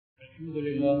الحمد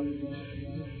لله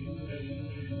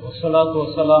والصلاة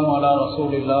والسلام على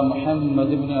رسول الله محمد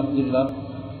بن عبد الله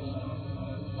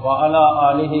وعلى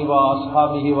آله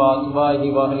وأصحابه وأتباعه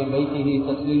وأهل بيته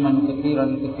تسليما كثيرا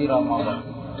كثيرا ما بعد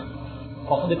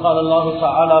فقد قال الله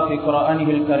تعالى في قرآنه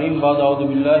الكريم بعد أعوذ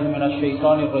بالله من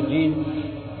الشيطان الرجيم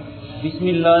بسم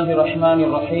الله الرحمن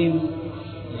الرحيم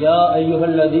يا أيها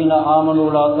الذين آمنوا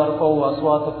لا ترفعوا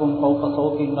أصواتكم فوق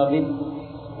صوت النبي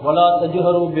ولا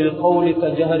تجهروا بالقول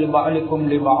كجهر بعضكم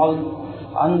لبعض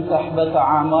أن تحبط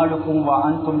أعمالكم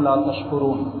وأنتم لا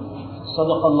تشكرون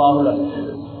صدق الله العظيم.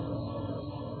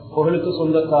 புகழுக்கு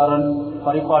சொந்தக்காரன்,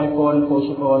 பரிபாலிப்பவன்,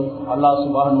 போஷிப்பவன் அல்லாஹ்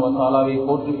சுப்ஹானஹு வ தஆலாவை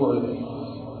போற்றி புகழ்கிறேன்.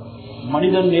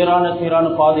 மனிதன் நேரான சீரான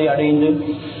பாதை அடைந்து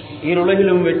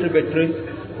ஈருலகிலும் வெற்றி பெற்று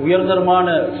உயர்தரமான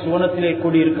சுவனத்திலே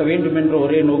கூடியிருக்க வேண்டும் என்ற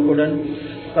ஒரே நோக்குடன்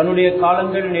தன்னுடைய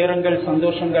காலங்கள், நேரங்கள்,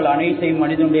 சந்தோஷங்கள் அனைத்தையும்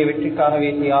மனிதனுடைய வெற்றிக்காகவே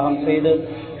தியாகம் செய்து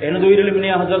எனது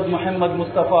உயிரிலுமினே ஹஜ்ரத் முஹம்மது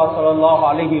முஸ்தபா ஸல்லல்லாஹு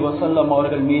அலைஹி வஸல்லம்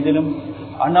அவர்கள் மீதிலும்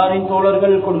அன்னாரின்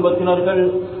தோழர்கள், குடும்பத்தினர்கள்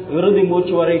இறுதி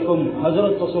மூச்சு வரைக்கும்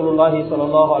ஹஜ்ரத் ரசூலுல்லாஹி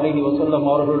ஸல்லல்லாஹு அலைஹி வஸல்லம்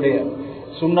அவர்களுடைய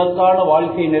சுன்னத்தான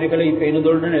வாழ்க்கை நெறிகளை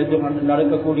பேணுதலுடன் எதிர்த்து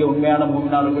நடக்கக்கூடிய உண்மையான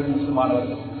முஃமினானவர்கள்,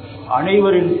 முஸ்லிமானவர்கள்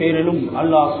அனைவரின் பேரிலும்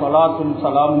அல்லாஹ் ஸலாத்தும்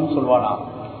சலாமும் சொல்வானா.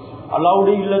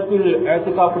 அல்லாஹ்வுடைய இல்லத்தில்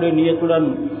இஅ்திகாஃபுடைய நியத்துடன்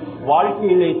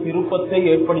வாழ்க்கையிலே திருப்பத்தை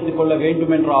ஏற்படுத்திக் கொள்ள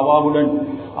வேண்டும் என்ற அவாவுடன்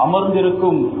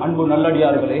அமர்ந்திருக்கும் அன்பு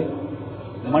நல்லடியார்களே,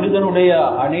 மனிதனுடைய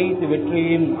அனைத்து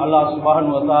வெற்றியையும் அல்லாஹ்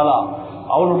சுப்ஹானஹு வ தஆலா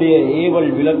அவனுடைய ஏவல்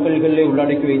விலக்கல்களை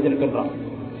உள்ளடக்கி வைத்திருக்கின்றான்.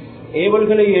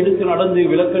 ஏவல்களை எடுத்து நடந்து,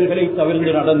 விலக்கல்களை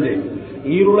தவிர்த்து நடந்து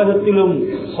ஈருலகத்திலும்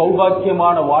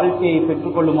சௌபாக்கியமான வாழ்க்கையை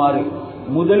பெற்றுக் கொள்ளுமாறு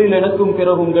முதலில் எனக்கும்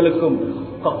பிறகு உங்களுக்கும்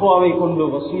தக்வாவை கொண்டு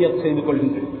வசியத் செய்து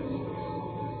கொள்கின்றேன்.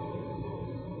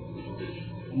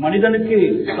 மனிதனுக்கு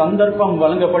சந்தர்ப்பம்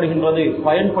வழங்கப்படுகின்றது,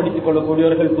 பயன்படுத்திக்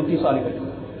கொள்ளக்கூடியவர்கள் புத்திசாலிகள்.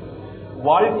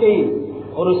 வாழ்க்கை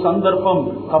ஒரு சந்தர்ப்பம்,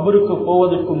 கபருக்கு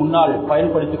போவதற்கு முன்னால்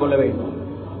பயன்படுத்திக் கொள்ள வேண்டும்.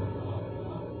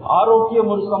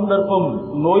 ஆரோக்கியம் ஒரு சந்தர்ப்பம்,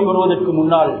 நோய் வருவதற்கு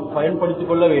முன்னால் பயன்படுத்திக்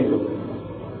கொள்ள வேண்டும்.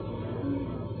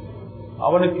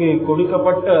 அவனுக்கு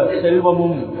கொடுக்கப்பட்ட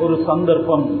செல்வமும் ஒரு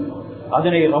சந்தர்ப்பம்,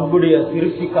 அதனை ரப்புடைய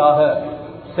திருப்திக்காக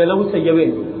செலவு செய்ய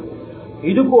வேண்டும்.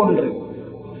 இது போன்று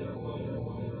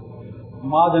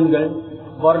மாதங்கள்,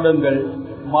 வருடங்கள்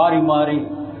மாறி மாறி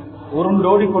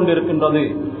உருண்டோடி கொண்டிருக்கின்றது.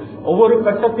 ஒவ்வொரு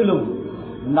கட்டத்திலும்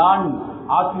நான்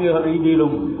ஆத்மீக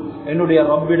ரீதியிலும் என்னுடைய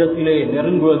ரப்பிடத்திலே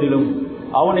நெருங்குவதிலும்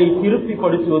அவனை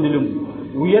திருப்திப்படுத்துவதிலும்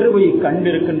உயர்வை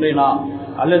கண்டிருக்கின்றேனா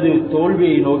அல்லது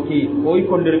தோல்வியை நோக்கி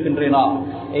போய்கொண்டிருக்கின்றேனா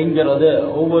என்கிறத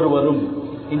ஒவ்வொருவரும்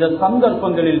இந்த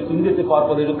சந்தர்ப்பங்களில் சிந்தித்து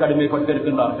பார்ப்பதற்கு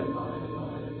கடமைப்பட்டிருக்கின்றார்கள்.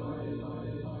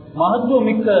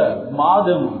 மகத்துவமிக்க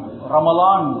மாதம்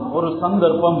ரமலான் ஒரு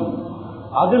சந்தர்ப்பம்.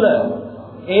 அதுல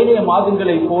ஏனைய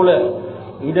மாதங்களை போல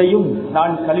இதையும்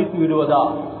நான் கழித்து விடுவதா,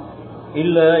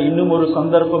 இல்ல இன்னும் ஒரு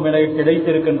சந்தர்ப்பம் என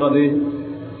கிடைத்திருக்கின்றது,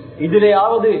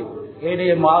 இதிலேயாவது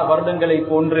ஏனைய வருடங்களை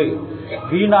போன்று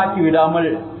வீணாக்கி விடாமல்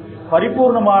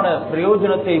பரிபூர்ணமான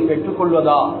பிரயோஜனத்தை பெற்றுக்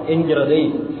கொள்வதா என்கிறதை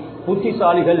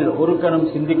புத்திசாலிகள் ஒரு கணம்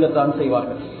சிந்திக்கத்தான்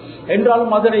செய்வார்கள்.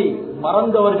 என்றாலும் அதனை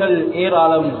மறந்தவர்கள்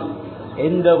ஏராளம்.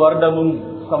 எந்த வருடமும்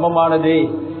சமமானதே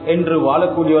என்று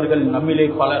வாழக்கூடியவர்கள் நம்மிலே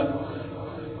பலர்.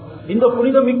 இந்த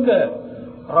புனிதமிக்க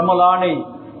ரமலானை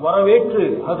வரவேற்று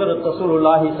ஹஜ்ரத்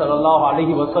ரசூலுல்லாஹி ஸல்லல்லாஹு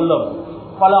அலைஹி வஸல்லம்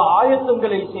பல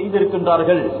ஆயத்தங்களை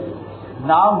செய்திருக்கின்றார்கள்.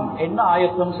 நாம் என்ன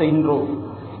ஆயத்தம் செய்கின்றோம்?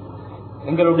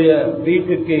 எங்களுடைய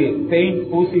வீட்டுக்கு பெயிண்ட்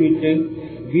பூசிவிட்டு,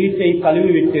 வீட்டை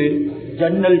கழுவிவிட்டு,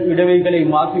 ஜன்னல் பிடவைகளை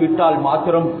மாற்றிவிட்டால்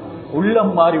மாத்திரம்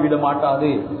உள்ளம் மாறிவிட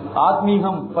மாட்டாது,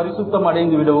 ஆத்மீகம் பரிசுத்தம்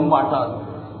அடைந்து விடவும் மாட்டாது.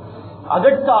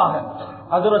 அதற்காக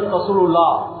ஹஜ்ரத்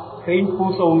ரசூலுல்லாஹ் பெயிண்ட்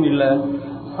பூசவும் இல்ல,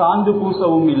 சாந்து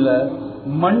பூசவும் இல்ல,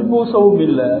 மண் பூசவும்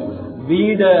இல்ல,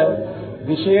 வீட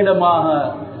விசேடமாக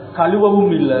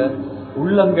கழுவவும் இல்ல,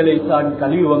 உள்ளங்களை தான்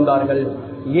கழுவி வந்தார்கள்.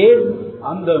 ஏன்?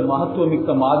 அந்த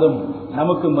மகத்துவமிக்க மாதம்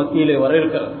நமக்கு மத்தியிலே வர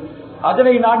இருக்கிறது.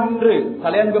 அதனை நான் இன்று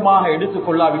தலையங்கமாக எடுத்துக்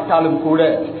கொள்ளாவிட்டாலும் கூட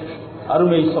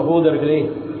அருமை சகோதரர்களே,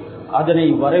 அதனை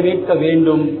வரவேற்க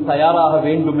வேண்டும், தயாராக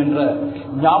வேண்டும் என்ற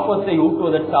ஞாபகத்தை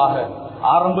ஊட்டுவதற்காக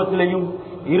ஆரம்பத்திலேயும்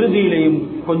இறுதியிலேயும்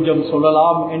கொஞ்சம்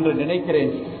சொல்லலாம் என்று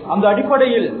நினைக்கிறேன். அந்த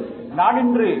அடிப்படையில் நான்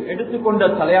இன்று எடுத்துக்கொண்ட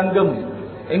தலையங்கம்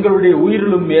எங்களுடைய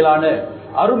உயிரிலும் மேலான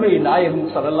அருமை நாயகம்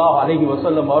ஸல்லல்லாஹு அலைஹி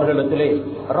வஸல்லம் அவர்களிடத்திலே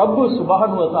ரப்பு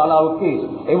சுப்ஹானஹு வ தஆலாவுக்கு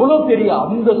எவ்வளவு பெரிய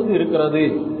அந்தஸ்து இருக்கிறது,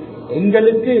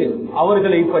 எங்களுக்கு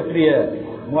அவர்களை பற்றிய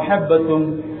முஹப்பத்தும்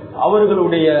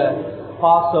அவர்களுடைய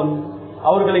பாசம்,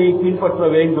 அவர்களை பின்பற்ற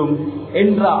வேண்டும்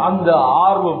என்ற அந்த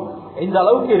ஆர்வம் எந்த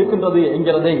அளவுக்கு இருக்கின்றது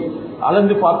என்கிறதை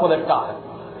அளந்து பார்ப்பதற்காக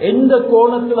எந்த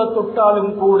கோணத்தில்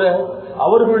தொட்டாலும் கூட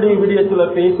அவர்களுடைய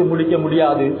விடயத்தில் பேசி முடிக்க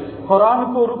முடியாது.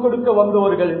 குர்ஆனுக்கு ஒரு கொடுக்க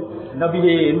வந்தவர்கள்,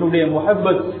 நபியே, என்னுடைய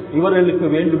முஹப்பத் இவர்களுக்கு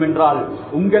வேண்டும் என்றால்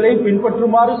உங்களை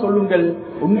பின்பற்றுமாறு சொல்லுங்கள்.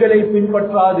 உங்களை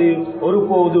பின்பற்றாது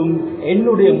ஒருபோதும்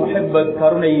என்னுடைய முஹப்பத்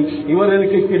கருணை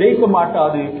இவர்களுக்கு கிடைக்க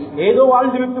மாட்டாது. ஏதோ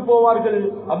வாழ்ந்துவிட்டு போவார்கள்.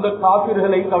 அந்த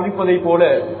காபிர்களை கவனிப்பதை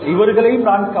போல இவர்களையும்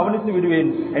நான் கவனித்து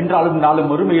விடுவேன் என்றாலும்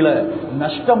நாளும் மறுமையில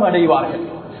நஷ்டம் அடைவார்கள்.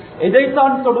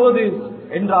 எதைத்தான் தொடுவது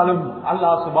என்றாலும்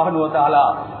அல்லாஹ் சுப்ஹானஹு வ தஆலா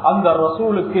அந்த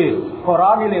ரசூலுக்கு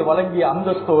குர்ஆனிலே வழங்கிய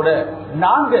அந்தஸ்தோட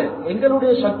நாங்க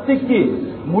எங்களுடைய சக்திக்கு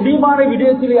முடிவான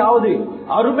விடயத்திலேயாவது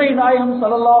அருமை நாயகம்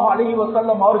ஸல்லல்லாஹு அலைஹி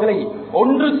வஸல்லம் அவர்களை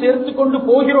ஒன்று சேர்த்து கொண்டு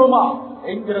போகிறோமா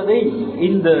என்கிறதை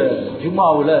இந்த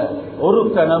ஜும்மாவுல ஒரு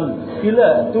கணம் சில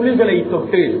துளிகளை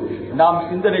தொட்டு நாம்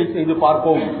சிந்தனை செய்து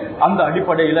பார்ப்போம். அந்த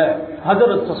அடிப்படையில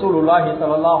ஹஜ்ரத் ரசூலுல்லாஹி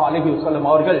ஸல்லல்லாஹு அலைஹி வஸல்லம்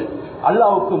அவர்கள்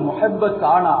அல்லாஹ்வுக்கு முஹப்பத்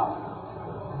ஆனா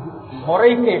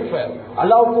முறைக்கேற்ப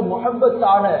அல்லாஹ்வுக்கு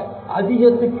முஹப்பத்தான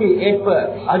அதிகத்துக்கு ஏற்ப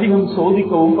அதிகம்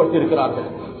சோதிக்கவும் பட்டிருக்கிறார்கள்,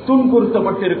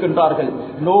 துன்புறுத்தப்பட்டிருக்கின்றார்கள்,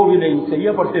 நோவினை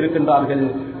செய்யப்பட்டிருக்கின்றார்கள்.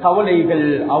 கவலைகள்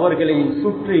அவர்களை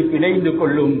சுற்றி பிணைந்து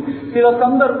கொள்ளும். சில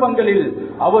சந்தர்ப்பங்களில்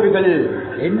அவர்கள்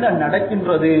என்ன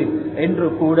நடக்கின்றது என்று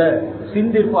கூட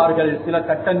சிந்திப்பார்கள். சில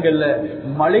கட்டங்கள்ல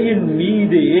மலையின்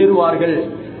மீது ஏறுவார்கள்.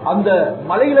 அந்த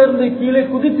மலையிலிருந்து கீழே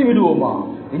குதித்து விடுவோமா?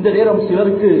 இந்த நேரம்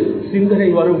சிலருக்கு சிந்தனை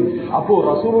வரும். அப்போ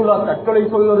ரசூலுல்லாஹ் தற்கொலை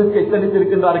செய்வதற்கு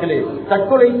எத்தனித்திருக்கின்றார்களே,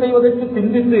 தற்கொலை செய்வதற்கு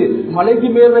சிந்தித்து மலைக்கு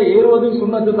மேல ஏறுவது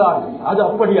சுன்னத்துதான். அது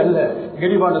அப்படி அல்ல.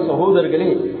 கனிவான சகோதரர்களே,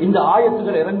 இந்த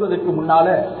ஆயத்துகள் இறங்குவதற்கு முன்னால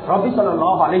ரபி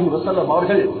ஸல்லல்லாஹு அலைஹி வஸல்லம்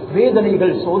அவர்கள்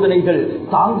வேதனைகள் சோதனைகள்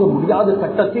தாங்க முடியாத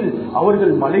கட்டத்தில்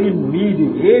அவர்கள் மலையின் மீது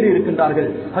ஏறி இருக்கின்றார்கள்.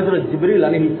 ஹஜ்ரத் ஜிப்ரீல்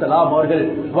அலைஹிஸ்ஸலாம் அவர்கள்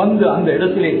வந்து அந்த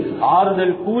இடத்திலே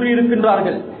ஆறுதல்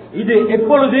கூறியிருக்கின்றார்கள். இது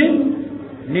எப்பொழுது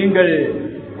நீங்கள்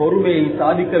பொறுமையை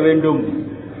சாதிக்க வேண்டும்,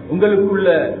 உங்களுக்குள்ள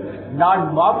நான்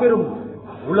மாபெரும்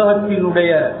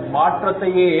உலகத்தினுடைய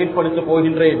மாற்றத்தையே ஏற்படுத்த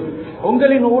போகின்றேன்.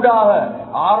 உங்களின் ஊடாக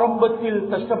ஆரம்பத்தில்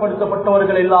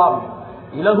கஷ்டப்படுத்தப்பட்டவர்கள் எல்லாம்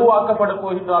இலகுவாக்கப்பட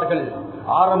போகின்றார்கள்.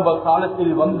 ஆரம்ப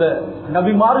காலத்தில் வந்த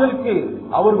நபிமார்களுக்கு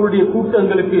அவர்களுடைய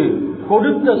கூட்டங்களுக்கு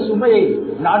கொடுத்த சுமையை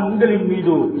நான் உங்களின்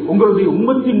மீது உங்களுடைய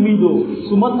உம்மத்தின் மீது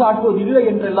சுமத்தாட்டுவது இல்லை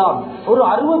என்றெல்லாம் ஒரு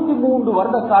 63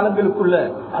 வருட காலங்களுக்குள்ள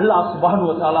அல்லாஹ் சுப்ஹானஹு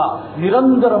வ தஆலா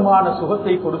நிரந்தரமான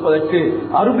சுகத்தை கொடுப்பதற்கு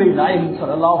அருமை நாயகம்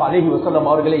ஸல்லல்லாஹு அலைஹி வஸல்லம்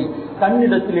அவர்களை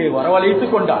தன்னிடத்திலே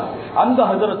வரவழைத்துக் கொண்டார். அந்த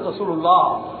ஹஜ்ரத் ரசூலுல்லாஹ்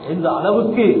இந்த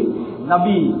அளவுக்கு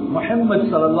நபி முஹம்மது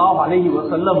ஸல்லல்லாஹு அலைஹி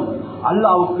வஸல்லம்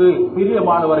அல்லாஹ்வுக்கு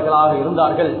பிரியமானவர்களாக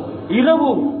இருந்தார்கள்.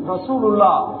 இரவும்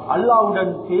ரசூலுல்லாஹ்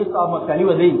அல்லாஹ்வுடன் பேசாம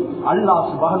கழிவதை அல்லாஹ்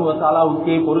சுப்ஹானஹு வ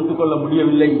தஆலாவுக்கே பொறுத்துக் கொள்ள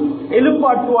முடியவில்லை.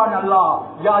 எழுப்பாட்டுவான் அல்லாஹ்,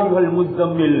 யா அய்யுஹல்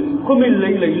முஸம்மில் குமில்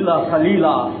லைல இல்லா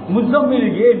கலீலா. முஸம்மில்,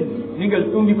 ஏன் நீங்கள்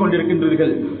தூங்கிக்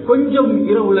கொண்டிருக்கின்றீர்கள்? கொஞ்சம்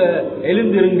இரவுல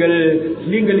எழுந்திருங்கள்.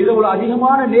 நீங்கள் இரவுல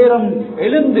அதிகமான நேரம்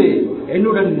எழுந்து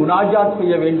என்னுடன் முனாஜாத்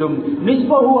செய்ய வேண்டும்.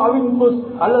 நிஸ்பஹு அவின்குஸ்,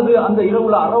 அல்லது அந்த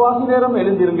இரவுல அரைவாசி நேரம்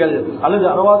எழுந்திருங்கள், அல்லது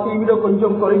அரைவாசியை விட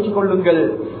கொஞ்சம் குறைச்சு கொள்ளுங்கள்.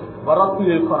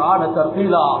 வரத்தில் குர்ஆன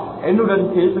தர்தீலா, என்னுடன்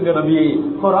பேசுங்க நபியே,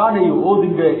 குர்ஆனை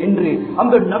ஓதுங்க என்று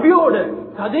அந்த நபியோட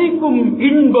கதைக்கும்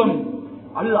இன்பம்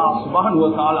அல்லாஹ் சுப்ஹானஹு வ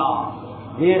தஆலா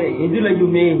வேற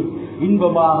எதிலையுமே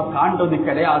இன்பமாக காண்றது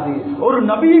கிடையாது. ஒரு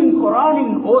நபியின்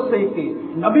குர்ஆனின் ஓசைக்கு,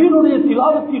 நபியினுடைய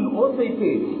திலாவத்தின் ஓசைக்கு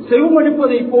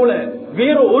செவிமடுப்பதை போல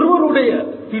வேற ஒருவருடைய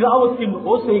திலாவத்தின்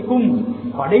ஓசைக்கும்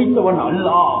படைத்தவன்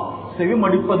அல்லாஹ்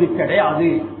செவிமடுப்பது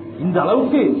கிடையாது. இந்த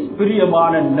அளவுக்கு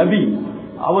பிரியமான நபி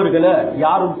அவர்களை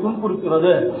யாரும்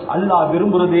துன்புறுத்துறது அல்லாஹ்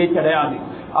விரும்புறதே கிடையாது.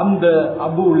 அந்த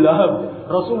அபூ லஹப்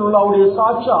ரசூலுல்லாஹ்வுடைய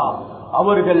சாட்சா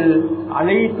அவர்கள்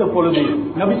அழைத்த பொழுது,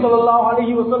 நபி ஸல்லல்லாஹு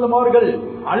அலைஹி வஸல்லம் அவர்கள்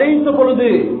அழைத்த பொழுது,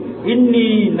 இன்னி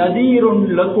நதீருன்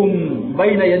லகும்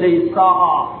பைன யதை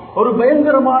ஸாஆ, ஒரு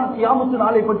பயங்கரமான கியாமத்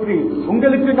நாளை பற்றி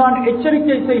உங்களுக்கு நான்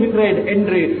எச்சரிக்கை செய்கின்றேன்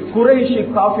என்று குறைஷ்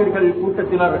காபிர்கள்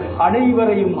கூட்டத்தினர்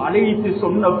அனைவரையும் அழைத்து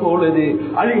சொன்ன பொழுது,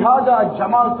 அலிஹாதா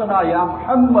ஜமாஅத்தனா யா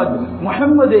முஹம்மத்,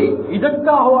 முஹம்மதே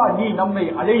இதற்காகவா நீ நம்மை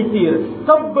அழைத்தீர்,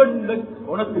 தப்பன் லக்,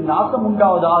 உனக்கு நாசம்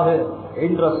உண்டாவதாக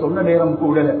என்ற சொன்ன நேரம்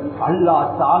கூட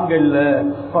அல்லாஹ் தாங்கல்ல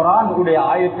குர்ஆனுடைய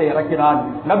ஆயத்தை இறக்கினான்.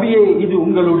 நபியே, இது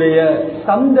உங்களுடைய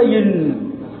தந்தையின்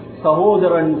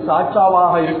சகோதரன்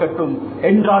சாட்சாவாக இருக்கட்டும்,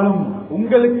 என்றாலும்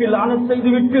உங்களுக்கு லானத்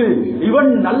செய்துவிட்டு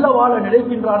இவன் நல்ல வாழ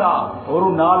நினைக்கின்றானா? ஒரு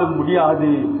நாளும்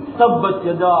முடியாது. தப்பத்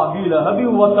யதா அபீ லஹபி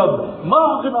வ தப் மா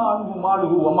அக்னா அன்ஹு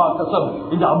மாலுஹு வ மா கஸப்.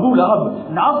 இந்த அபூ லஹப்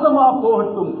நாசமா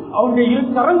போகட்டும், அவனுடைய இரு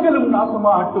கரங்களும்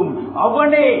நாசமாகட்டும்,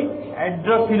 அவனே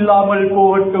அட்ரஸ் இல்லாமல்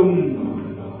போகட்டும்.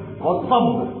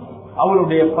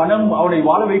 அவனுடைய பணம் அவனை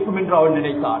வாழ வைக்கும் என்று அவன்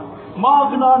நினைத்தான்.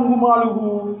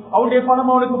 அவனுடைய பணம்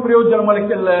அவனுக்கு பிரயோஜனம்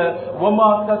அளிக்கல்ல.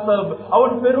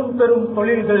 அவன் பெரும் பெரும்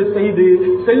தொழில்கள் செய்து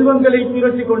செல்வங்களை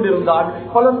திரட்டி கொண்டிருந்தான்.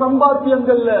 பல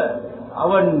சம்பாத்தியங்கள்ல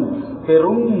அவன்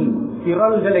பெரும்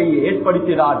திரள்களை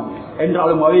ஏற்படுத்தினான்.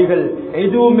 என்றாலும் அவைகள்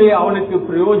எதுவுமே அவனுக்கு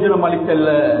பிரயோஜனம் அளிக்கல்ல.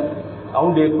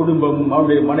 அவனுடைய குடும்பம்,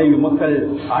 அவனுடைய மனைவி, மக்கள்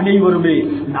அனைவருமே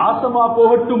நாசமா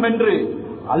போகட்டும் என்று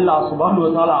அல்லாஹ் சுப்ஹானஹு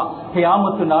வ தஆலா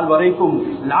கியாமத் நாள் வரைக்கும்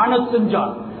லானத்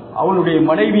செஞ்சான். அவனுடைய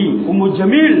மனைவி உம்மு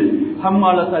ஜமீல்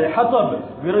ஹம்மாலத்துல் ஹதப்,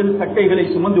 விறகு கட்டைகளை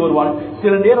சுமந்து வருவாள்.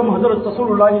 சில நேரம் ஹஜ்ரத்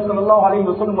ரசூலுல்லாஹி ஸல்லல்லாஹு அலைஹி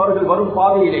வஸல்லம் அவர்கள் வரும்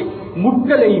பாதையிலே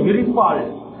முட்களை விரிப்பாள்.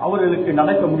 அவர்களுக்கு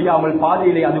நடக்க முடியாமல்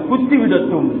பாதையிலே அது குத்தி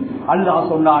விடட்டும். அல்லாஹ்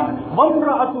சொன்னான்,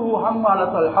 வம்ரஅத்துஹு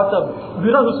ஹம்மாலத்துல் ஹதப்,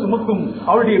 விறகு சுமக்கும்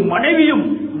அவளுடைய மனைவியும்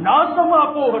நாசமா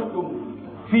போகட்டும்.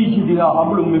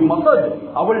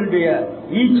 அவளுடைய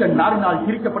ஈச்ச நாரினால்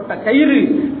திரிக்கப்பட்ட கயிறு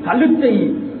கழுத்தை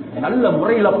நல்ல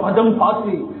முறையில பதம்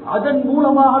பார்த்து அதன்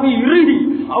மூலமாகவே இறுதி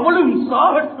அவளும்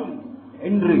சாகட்டும்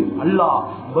என்று அல்லாஹ்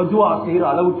பதுவா செய்கிற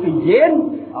அளவுக்கு ஏன்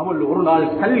அவள் ஒரு நாள்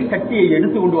கல் கட்டியை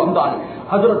எடுத்து கொண்டு வந்தாள்.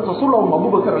 ஹஜ்ரத் ரசூலுல்லாஹி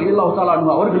அபூபக்கர் ரலியல்லாஹு தஆலா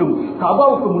அன்ஹு அவர்களும்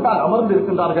கபாவுக்கு முன்னால் அமர்ந்து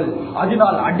இருக்கின்றார்கள்.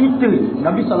 அதனால் அடித்து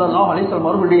நபி ஸல்லல்லாஹு அலைஹி வஸல்லம்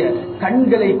அவர்களுடைய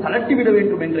கண்களை கலட்டிவிட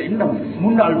வேண்டும் என்ற எண்ணம்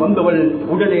முன்னால் வந்தவள்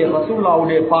உடனே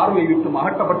ரசூலுல்லாஹ்வுடைய பார்வை விட்டு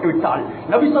அகற்றப்பட்டு விட்டாள்.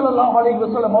 நபி ஸல்லல்லாஹு அலைஹி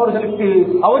வஸல்லம்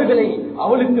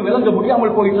அவளுக்கு விளங்க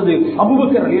முடியாமல் போயிட்டது.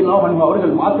 அபூபக்கர் ரலியல்லாஹு அன்ஹு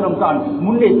அவர்கள் மாத்திரம் தான்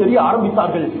முன்னே தெரிய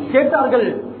ஆரம்பித்தார்கள். கேட்டார்கள்,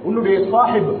 உன்னுடைய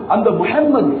சாஹிப் அந்த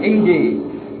முஹம்மது எங்கே?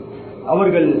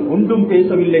 அவர்கள் ஒன்றும்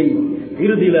பேசவில்லை.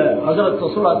 இறுதியில ஹஜ்ரத்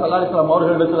ரசூலுல்லாஹி ஸல்லல்லாஹு அலைஹி வஸல்லம்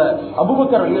அவர்களிடத்துல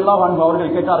அபூபக்கர் ரலியல்லாஹு அன்ஹு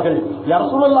அவர்கள் கேட்டார்கள், யா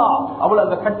ரசூலல்லாஹ், அவள்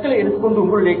அந்த கட்டளை எடுத்துக்கொண்டு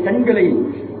உங்களுடைய கண்களை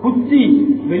குத்தி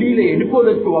வெளியிலே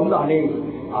எடுப்பதற்கு வந்தாலே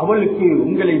அவளுக்கு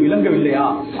உங்களை விளங்கவில்லையா?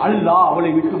 அல்லாஹ்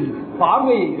அவளை விட்டும்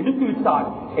பார்வையை எடுத்து விட்டான்,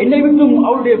 என்னை விட்டும்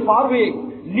அவளுடைய பார்வையை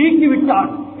நீக்கிவிட்டான்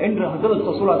என்று ஹஜ்ரத்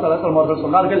ரசூலுல்லாஹி ஸல்லல்லாஹு அலைஹி வஸல்லம் அவர்கள்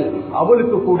சொன்னார்கள்.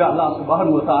 அவளுக்கு கூட அல்லாஹ்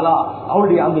சுப்ஹானஹு வ தஆலா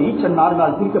அவளுடைய அந்த ஈச்சன்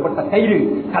நாரினால் திரிக்கப்பட்ட கயிறு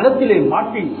களத்திலே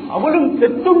மாட்டி அவளும்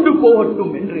செத்துண்டு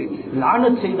போகட்டும் என்று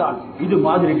லானத் செய்தான். இது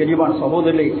மாதிரி கனிவான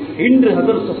சகோதரர்களே, இன்று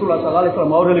ஹஜ்ரத் ரசூலுல்லாஹி ஸல்லல்லாஹு அலைஹி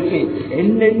வஸல்லம் அவர்களுக்கு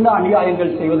என்னென்ன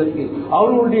அநியாயங்கள் செய்வதற்கு,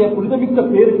 அவர்களுடைய புனிதமிக்க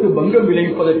பேருக்கு பங்கம்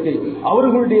விளைவிப்பதற்கு,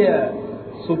 அவர்களுடைய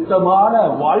சுத்தமான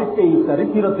வாழ்க்கை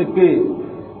சரித்திரத்துக்கு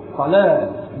பல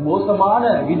மோசமான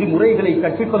விதிமுறைகளை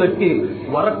கற்பிப்பதற்கு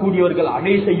வரக்கூடியவர்கள்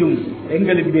அனைத்தையும்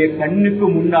எங்களுடைய கண்ணுக்கு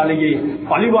முன்னாலேயே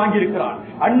பழி வாங்கியிருக்கிறார்.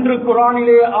 அன்று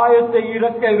குர்ஆனிலே ஆயத்தை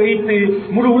இறக்க வைத்து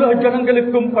முழு உலக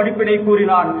ஜனங்களுக்கும் படிப்பினை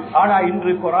கூறினான். ஆனா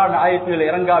இன்று குர்ஆன் ஆயத்தில்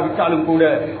இறங்காவிட்டாலும் கூட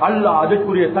அல்லாஹ்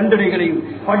அதற்குரிய தண்டனைகளையும்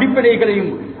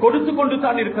படிப்பினைகளையும் கொடுத்து கொண்டு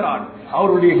தான் இருக்கிறான்.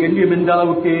 அவருடைய கண்ணியம் எந்த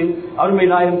அளவுக்கு, அருமை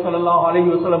நாயகம் ஸல்லல்லாஹு அலைஹி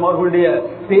வஸல்லம் அவர்களுடைய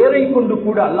பெயரை கொண்டு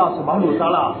கூட அல்லாஹ் சுப்ஹானஹு வ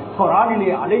தஆலா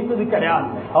குர்ஆனிலே அழைத்தது கிடையாது.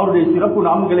 அவருடைய சிறப்பு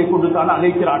நாமங்களை கொண்டு தான்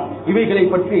அழைக்கிறான். இவைகளை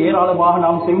பற்றி ஏராளமாக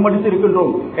நாம்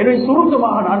செவிமடுத்திருக்கின்றோம். எனவே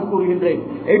சுருக்கமாக நான் கூறுகின்றேன்,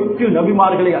 8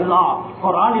 நபிமார்களை அல்லாஹ்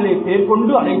குர்ஆனிலே பெயர்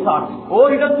கொண்டு அழைத்தான்.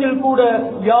 ஓரிடத்தில் கூட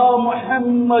யா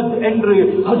முஹம்மத் என்று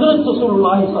ஹஜ்ரத்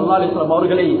ரசூலுல்லாஹி ஸல்லல்லாஹு அலைஹி வஸல்லம்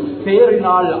அவர்களை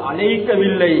பெயரினால்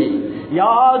அழைக்கவில்லை.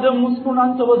 யாதம்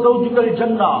முஸ்குனான் தவஜுகல்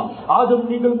ஜன்னா, ஆதம்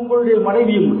நீங்கள் உங்களுடைய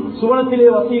மனைவியும் சுவனத்திலே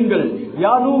வசியுங்கள்.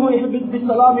 யா நூஹு இஹ்பித்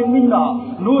பிஸ்ஸலாமின் மின்னா,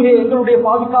 நூஹே எங்களுடைய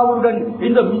பாதுகாவலுடன்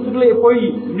இந்த மிஸ்ரிலே போய்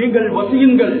நீங்கள்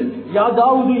வசியுங்கள். யா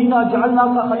தாவூது இன்னா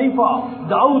ஜஅல்னாக ஹலீஃபா,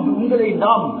 தாவூத் உங்களை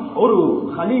நாம் ஒரு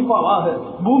ஹலீஃபாவாக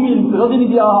பூமியின்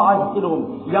பிரதிநிதியாக ஆக்கினோம்.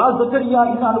 யா ஜக்கரியா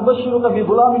இன்னா நுபஷ்ஷிருக பி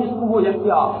குலாமின் இஸ்முஹு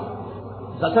யஹ்யா,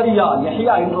 ஜக்கரியா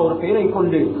யஹ்யா என்ற ஒரு பெயரை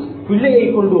கொண்டு பிள்ளையை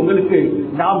கொண்டு உங்களுக்கு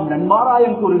நாம்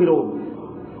நன்மாராயம் கூறுகிறோம்.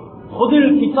 خذل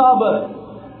الكتاب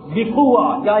بقوة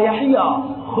يا يحيى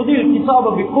خذل الكتاب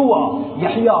بقوة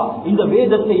يحيى, இந்த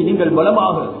வேதத்தை நீங்கள்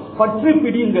பலமாக பற்றி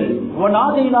பிடியுங்கள்.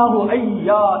 வநாதைனாஹு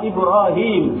ஐயா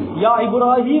இப்ராஹிம், யா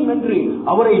இப்ராஹிம் என்று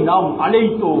அவரை நாம்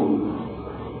அழைத்தோம்.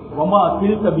 வமா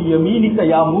தில்க பியமீனிக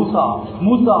யா மூசா,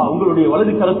 மூசா உங்களுடைய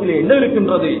வலது கரத்திலே என்ன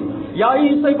இருக்கின்றது? யா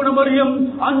ஈசா இப்னு மரியம்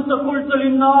அன்த குல்த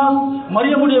லின்னாஸ்,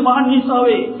 மரியமுடைய மகன்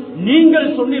ஈசாவே நீங்கள்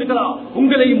சொன்னீர்களா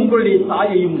உங்களையும் உங்களுடைய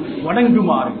தாயையும்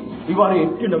வணங்குமாறு. இவ்வாறு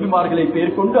 8 நபிமார்களை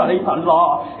பெயர் கொண்டு அழைத்த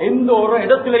அல்லாஹ் எந்த ஒரு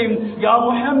இடத்திலையும் யா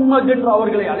முஹம்மது என்று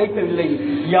அவர்களை அழைக்கவில்லை.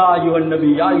 யா யுஹன் நபி,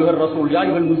 யா யுஹர் ரசூல், யா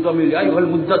யுஹல் முஸ்தமில், யா யுஹல்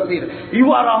முத்தஸிர்,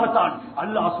 இவ்வாறாகத்தான்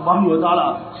அல்லாஹ் சுப்ஹானஹு வ தஆலா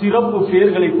சிறப்பு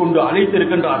பெயர்களை கொண்டு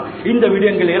அழைத்திருக்கின்றார். இந்த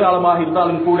விடயங்கள் ஏராளமாக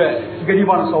இருந்தாலும் கூட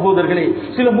கனிவான சகோதரர்களே,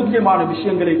 சில முக்கியமான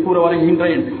விஷயங்களை கூற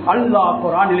வருகின்றேன். அல்லாஹ்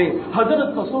குர்ஆனிலே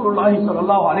ஹஜ்ரத் ரசூலுல்லாஹி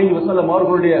ஸல்லல்லாஹு அலைஹி வஸல்லம்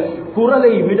அவர்களுடைய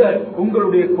குரலை விட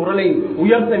உங்களுடைய குரலை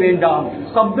உயர்த்த வேண்டாம்,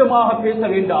 சப்தமாக பேச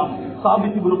வேண்டாம்.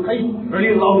 சாபித் இப்னு கைஸ்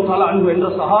ரலியல்லாஹு தஆலா அன்ஹு என்ற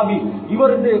சஹாபி,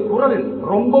 இவருடைய குரல்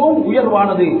ரொம்பவும்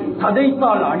உயர்வானது,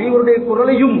 கதைத்தால் அனைவருடைய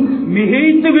குரலையும்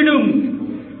மிகைத்துவிடும்.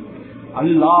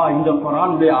 அல்லாஹ் இந்த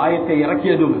குர்ஆனுடைய ஆயத்தை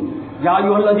இறக்கியதும் யா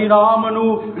அய்யுஹல்லதீன ஆமனூ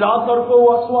லா தர்ஃபூ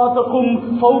அஸ்வாத்தகும்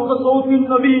ஃபௌக ஸௌத்தின்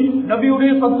நபி,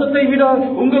 நபியுடைய சத்தத்தை விட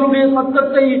உங்களுடைய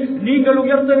சத்தத்தை நீங்கள்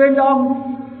உயர்த்த வேண்டாம்.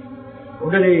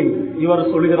 உடனே இவர்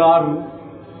சொல்கிறார்,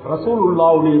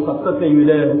 ரசூலுல்லாஹ்வுடைய சத்தத்தை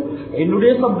விட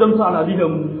என்னுடைய சப்தம் தான்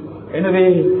அதிகம். எனவே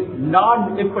நான்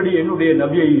எப்படி என்னுடைய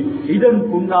நபியை இதன்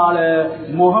முன்னால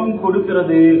முகம்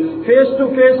கொடுக்கிறது, பேஸ் டு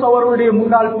பேஸ் அவர்களுடைய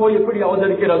முன்னால் போய் எப்படி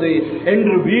அவதரிக்கிறது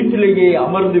என்று வீட்டிலேயே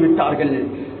அமர்ந்து விட்டார்கள்.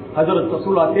 ஹஜ்ரத்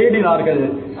ரசூலுல்லாஹ் தேடினார்கள்,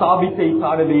 சாபித்தை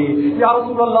காணவே. யா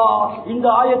ரசூலல்லாஹ், இந்த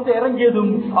ஆயத்தை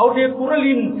இறங்கியதும் அவருடைய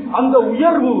குரலின் அந்த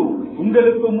உயர்வு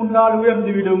உங்களுக்கு முன்னால்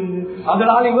உயர்ந்துவிடும்.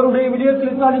 அதனால் இவருடைய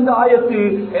விடயத்தில் தான் இந்த ஆயத்து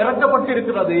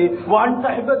இறக்கப்பட்டிருக்கிறது.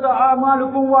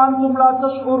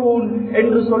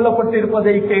 என்று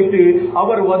சொல்லப்பட்டிருப்பதை கேட்டு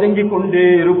அவர் வதங்கிக் கொண்டே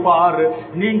இருப்பார்.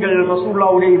 நீங்கள்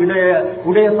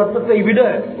ரசூலுல்லாஹ்வுடைய சத்தத்தை விட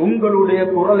உங்களுடைய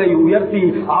குரலை உயர்த்தி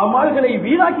அமால்களை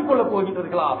வீணாக்கிக் கொள்ளப்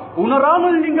போகிறீர்களா?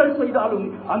 உணராமல் நீங்கள் செய்தாலும்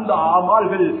அந்த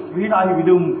அமால்கள்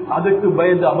வீணாகிவிடும். அதற்கு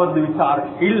பயந்து அமர்ந்து விட்டார்.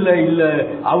 இல்ல இல்ல,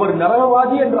 அவர்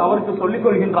நரகவாதி என்று அவருக்கு சொல்லிக்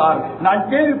கொள்கின்றார். நான்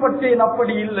கேள்விப்பட்டேன்,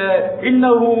 அப்படி இல்லை,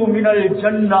 இன்னஹு மினல்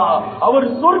ஜன்னா, அவர்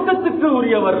சொர்க்கத்துக்கு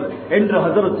உரியவர் என்று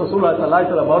ஹஜ்ரத் ரசூலுல்லாஹி ஸல்லல்லாஹு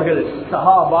அலைஹி வஸல்லம் அவர்கள்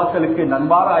சஹாபாக்களுக்கு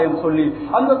நன்மாராயம் சொல்லி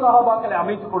அந்த சஹாபாக்களை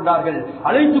அழைத்துக்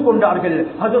கொண்டார்கள்.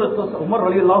 ஹஜ்ரத் உமர்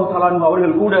ரலியல்லாஹு தஆலா அன்ஹு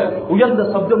அவர்கள் கூட உயர்ந்த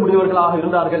சப்தமுடையவர்களாக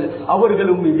இருந்தார்கள்.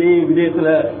 அவர்களும் இதே விடயத்துல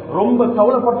ரொம்ப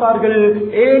கவலைப்பட்டார்கள்.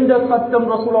 ஏந்த சத்தம்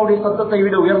ரசூலுல்லாஹ்வுடைய சத்தத்தை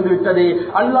விட உயர்ந்து விட்டது,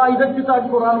 அல்லாஹ் இதற்கு தான்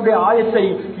குர்ஆனுடைய ஆயத்தை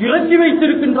இறக்கி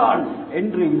வைத்திருக்கின்றான்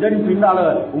என்று. இதன் பின்னால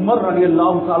உமர்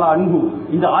ரலியல்லாஹு தஆலா அன்ஹு,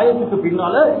 இந்த ஆயத்துக்கு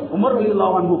பின்னால உமர்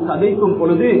ரலியல்லாஹு அன்ஹு கதைக்கும்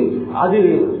பொழுது அது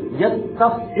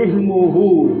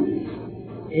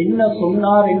என்ன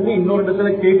சொன்னார் என்று இன்னொரு இடத்துல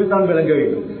கேட்டுத்தான் விளங்க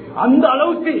வேண்டும். அந்த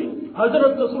அளவுக்கு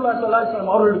ஹஜ்ரத் ரசூலுல்லாஹி ஸல்லல்லாஹு அலைஹி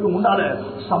வஸல்லம் அவர்களுக்கு முன்னால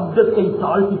சப்தத்தை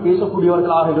தாழ்த்தி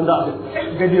பேசக்கூடியவர்களாக இருந்தார்கள்.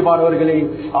 கண்ணியமானவர்களே,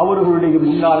 அவர்களுடைய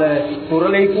முன்னால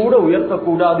குரலை கூட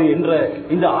உயர்த்தக்கூடாது என்ற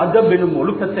இந்த அதப் எனும்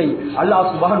ஒழுக்கத்தை அல்லாஹ்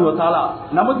சுப்ஹானஹு வ தஆலா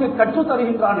நமக்கு கற்றுத்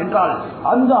தருகின்றான் என்றால்,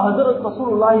 அந்த ஹஜ்ரத்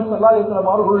ரசூலுல்லாஹி ஸல்லல்லாஹு அலைஹி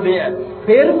வஸல்லம் அவர்களுடைய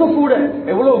பேருக்கு கூட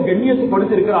எவ்வளவு கண்ணியத்தை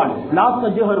கொடுத்திருக்கிறான். லா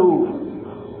தஜஹரு,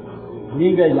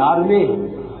 நீங்க யாருமே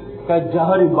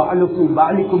கஜஹரி பாலுக்கும்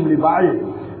பாலிக்கும் லிபால்,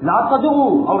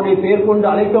 அவருடைய பெயர் கொண்டு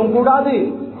அழைக்கவும் கூடாது.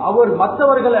 அவர்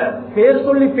மற்றவர்களை பெயர்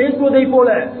சொல்லி பேசுவதை போல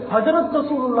ஹஜ்ரத்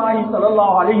ரசூலுல்லாஹி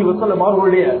ஸல்லல்லாஹு அலைஹி வஸல்லம்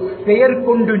அவர்களுடைய பெயர்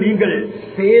கொண்டு நீங்கள்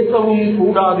பேசவும்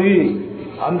கூடாது.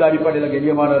 அந்த அடிப்படையில்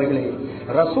கண்ணியமானவர்களே,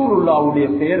 ரசூலுல்லாஹ்வுடைய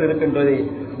பெயர் இருக்கின்றதே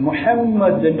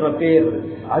முஹம்மது என்ற பெயர்,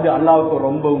 அது அல்லாஹ்வுக்கு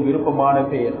ரொம்பவும் விருப்பமான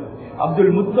பெயர்.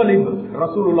 அப்துல் முத்தலிப்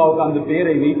ரசூலுல்லாஹ்வுக்கு அந்த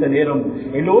பெயரை வைத்த நேரம்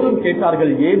எல்லோரும்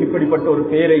கேட்டார்கள், ஏன் இப்படிப்பட்ட ஒரு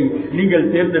பெயரை நீங்கள்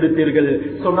தேர்ந்தெடுத்தீர்கள்?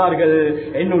 சொன்னார்கள்,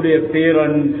 என்னுடைய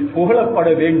பேரன் புகழப்பட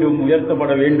வேண்டும்,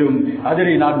 உயர்த்தப்பட வேண்டும்,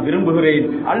 அதனை நான் விரும்புகிறேன்.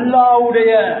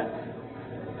 அல்லாஹ்வுடைய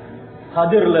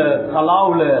கதிர்ல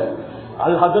கலாவுல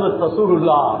அல் ஹஜ்ரத்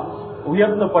ரசூலுல்லாஹ்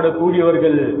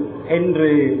உயர்த்தப்படக்கூடியவர்கள்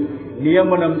என்று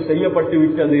நியமனம் செய்யப்பட்டு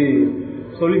விட்டது.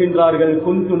 சொல்கின்றார்கள்,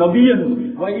 குந்து நபியன்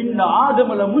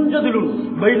ஆதமல முஞ்சதிலும்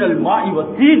பைனல் மாஇ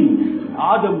வத்தீன்,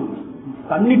 ஆதம்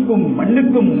தண்ணிக்கும்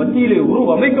மண்ணுக்கும் மத்தியிலே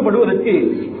உருவமைக்கப்படுவதற்கு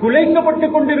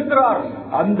குலைக்கப்பட்டுக் கொண்டிருக்கிறார்.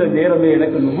 அந்த நேரமே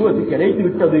எனக்கு நுபுவத்து கிடைத்து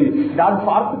விட்டது. நான்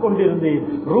பார்த்து கொண்டிருந்தேன்,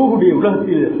 ரூஹுடைய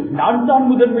உலகத்தில் நான் தான்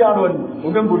முதன்மையானவன்,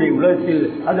 உடம்புடைய உலகத்தில்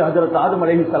அது ஹஜ்ரத் ஆதம்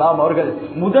அலைஹிஸ்ஸலாம் அவர்கள்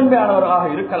முதன்மையானவராக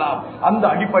இருக்கலாம். அந்த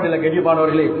அடிப்படையில்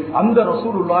கண்ணியமானவர்களே, அந்த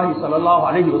ரசூலுல்லாஹி ஸல்லல்லாஹு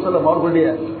அலைஹி வஸல்லம் அவர்களுடைய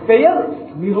பெயர்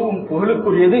மிகவும்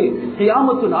புகழுக்குரியது.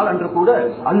 கியாமத்து நாள் அன்று கூட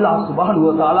அல்லாஹ் சுப்ஹானஹு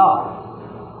வ தஆலா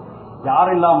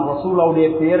யாரெல்லாம் ரசூலுல்லாஹ்வுடைய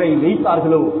பெயரை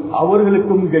வைத்தார்களோ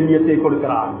அவர்களுக்கும் கண்ணியத்தை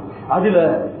கொடுக்கிறான். அதுல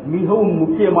மிகவும்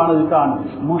முக்கியமானது தான்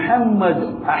முஹம்மது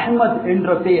அஹ்மத்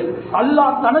என்ற பெயர்.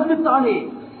 அல்லாஹ் தனக்குத்தானே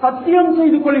சத்தியம்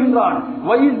செய்து கொள்கின்றான்,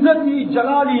 வைஸத்தி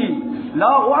ஜலாலி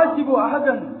லா வாஜிபு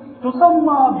அஹதன்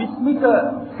துஸம்மா பிஸ்மிக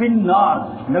ஃபின்னார்.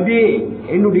 நபியே,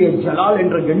 என்னுடைய ஜலால்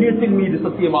என்ற கண்ணியத்தின் மீது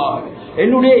சத்தியமாக,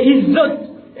 என்னுடைய இஸ்ஸத்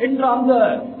என்ற அந்த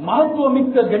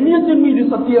மகத்துவமிக்க கண்ணியத்தின் மீது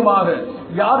சத்தியமாக,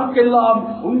 யாருக்கெல்லாம்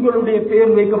உங்களுடைய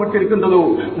பெயர் வைக்கப்பட்டிருக்கின்றதோ,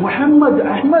 முஹம்மது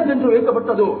அஹ்மத் என்று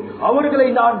வைக்கப்பட்டதோ, அவர்களை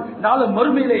நான் நாளை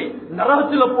மறுமையிலே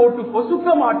நரகத்தில் போட்டு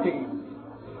பொசுக்க மாட்டேன்.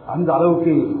 அந்த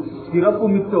அளவுக்கு சிறப்பு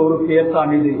மிக்க ஒரு பெயர்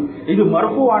தான் இது. இது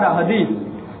மர்ஃபூஆன ஹதீஸ்,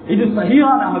 இது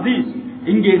சஹீஹான ஹதீஸ்.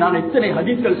 இங்கே நான் எத்தனை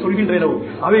ஹதீஸ்கள் சொல்கின்றேனோ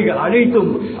அவைகள்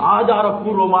அனைத்தும்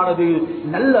ஆதாரபூர்வமானது,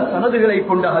 நல்ல சனதுகளை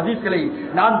கொண்ட ஹதீஸ்களை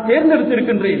நான்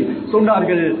தேர்ந்தெடுத்திருக்கின்றேன்.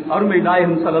 சொன்னார்கள் அருமை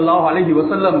நாயகம் ஸல்லல்லாஹு அலைஹி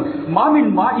வஸல்லம்,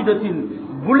 மாமின் மாஇதத்தின்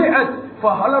புலிஅத்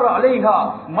ஃபஹலர அலைஹா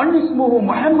மன் இஸ்முஹு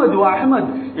முஹம்மது வ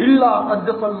அஹ்மத் இல்லா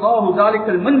கத்தஸல்லாஹு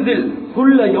தாலிகல் மன்சில்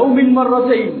குல்ல யௌமின்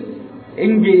மர்ரத்தைன்.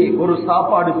 எங்கே ஒரு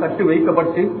சாப்பாடு தட்டு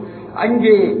வைக்கப்பட்டு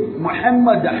அங்கே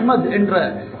முஹம்மது அஹ்மத் என்ற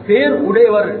பேர்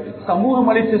உடையவர் சமூகம்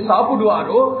அளித்து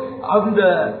சாப்பிடுவாரோ அந்த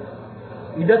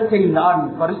இடத்தை நான்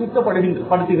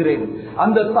பரிசுத்தப்படுத்துகிறேன்,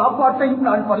 அந்த சாப்பாட்டையும்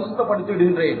நான்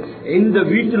பரிசுத்தப்படுத்துகின்றேன். எந்த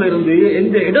வீட்டிலிருந்து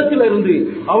எந்த இடத்திலிருந்து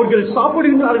அவர்கள்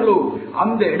சாப்பிடுகின்றார்களோ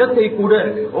அந்த இடத்தை கூட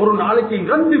ஒரு நாளைக்கு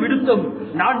 2 விடுத்தம்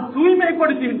நான்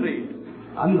தூய்மைப்படுத்துகின்றேன்.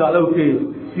 அந்த அளவுக்கு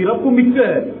சிறப்புமிக்க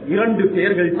 2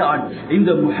 பெயர்கள் தான்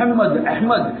இந்த முஹம்மது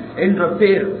அஹ்மத் என்ற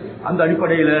பெயர். அந்த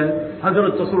அடிப்படையில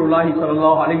ஹஜ்ரத் ரசூலுல்லாஹி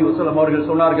ஸல்லல்லாஹு அலைஹி வஸல்லம் அவர்கள்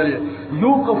சொன்னார்கள்,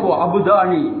 யூகஃபு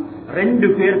அபுதானி, 2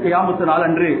 பேர் கியாமத் நாள்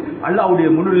அன்று அல்லாஹ்வுடைய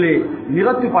முன்னிலே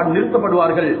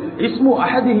நிறுத்தப்படுவார்கள். இஸ்மு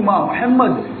அஹதிஹிமா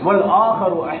முஹம்மத் வல்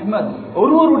ஆஹரு அஹ்மத்.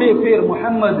 ஒருவருடைய பேர்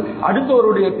முஹம்மத்,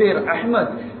 அடுத்தவருடைய பேர்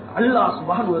அஹ்மத். அல்லாஹ்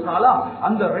சுப்ஹானஹு வ தஆலா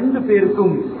அந்த 2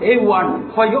 பேருக்கும் ஏவான்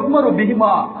ஃபயக்மரு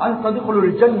பிஹிமா அன்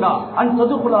ததுகுலுல் ஜன்னah அன்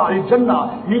ததுகுலல் ஜன்னah,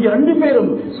 நீங்க 2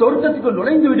 பேரும் சொர்க்கத்துக்கு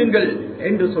நுழைந்து விடுங்கள்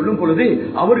என்று சொல்லும் பொழுது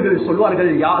அவர்கள்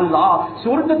சொல்வார்கள், யா அல்லாஹ்,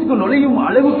 சொர்க்கத்துக்கு நுழையும்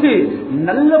அளவுக்கு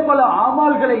நல்ல பல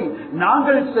ஆமால்களை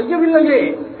நாங்கள் செய்யவில்லையே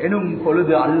எனும்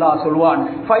பொழுது அல்லாஹ் சொல்வான்,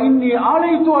 ஃபைன்னி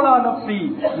ஆலைது அலா நஃப்ஸி,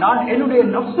 நான் என்னுடைய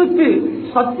நஃப்ஸுக்கு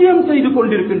சத்தியம் செய்து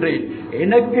கொண்டிருக்கின்றேன்,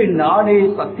 எனக்கு நானே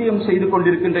சத்தியம் செய்து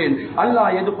கொண்டிருக்கின்றேன்.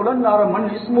 அல்லாஹ் எது குலன்னார மன்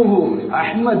இஸ்முஹு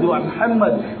அஹ்மது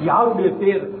முஹம்மத், யாருடைய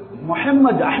பேர்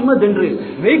முஹம்மது அஹ்மத் என்று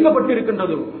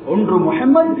வைக்கப்பட்டிருக்கின்றது, ஒன்று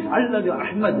முஹம்மது அல்லது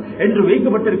அஹ்மத் என்று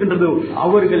வைக்கப்பட்டிருக்கின்றது,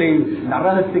 அவர்களை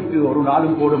நரகத்துக்கு ஒரு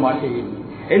நாளும் போட மாட்டேன்.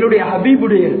 என்னுடைய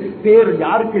ஹபீபுடைய பேர்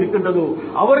யாருக்கு இருக்கின்றதோ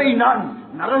அவரை நான்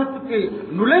நரகத்துக்கு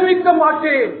நுழைவிக்க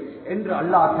மாட்டேன் என்று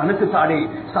அல்லாஹ் தனக்கு தானே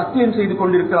சத்தியம் செய்து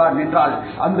கொண்டிருக்கிறார் என்றால்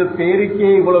அந்த பேருக்கே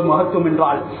இவ்வளவு மகத்துவம்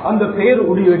என்றால், அந்த பேர்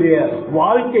உடைய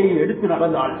வாழ்க்கையை எடுத்து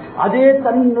நடந்தால், அதே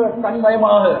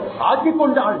தன்மயமாக ஆக்கிக்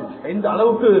கொண்டால் எந்த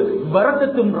அளவுக்கு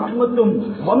பரக்கத்தும் ரஹ்மத்தும்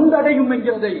வந்தடையும்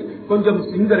என்கிறதை கொஞ்சம்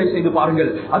சிந்தனை செய்து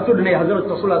பாருங்கள். அத்துடனே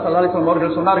ஹஜ்ரத் ரசூலுல்லாஹி ஸல்லல்லாஹு அலைஹி வஸல்லம்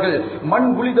அவர்கள் சொன்னார்கள், மன்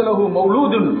குலிதலஹு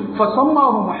மௌலூதுன்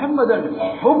ஃபஸம்மாஹு முஹம்மதன்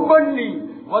ஹுப்பன் லி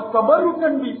வ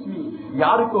தபருக்கன் பிஸ்மி,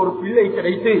 யாருக்கு ஒரு பிள்ளை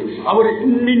கிடைத்து அவர்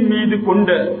இன்னின் மீது கொண்ட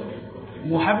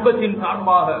முஹப்பத்தின்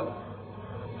காரணமாக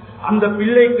அந்த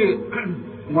பிள்ளைக்கு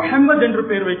முஹம்மது என்று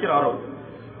பெயர் வைக்கிறாரோ,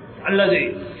 அல்லது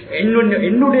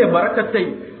என்னுடைய பரக்கத்தை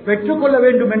பெற்றுக்கொள்ள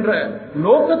வேண்டும் என்ற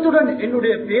நோக்கத்துடன்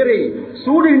என்னுடைய பெயரை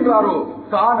சூடுகின்றாரோ,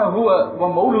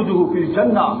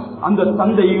 அந்த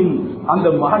தந்தையும் அந்த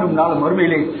மகனும் நாள்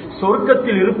மறுமையிலே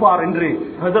சொர்க்கத்தில் இருப்பார் என்று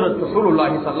ஹஜ்ரத்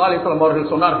ரசூலுல்லாஹி ஸல்லல்லாஹு அலைஹி வஸல்லம்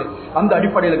அவர்கள் சொன்னார்கள். அந்த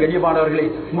அடிப்படையில் கண்ணியமானவர்களே,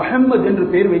 முஹம்மது என்று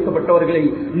பெயர் வைக்கப்பட்டவர்களை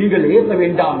நீங்கள் ஏற்ற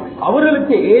வேண்டாம்,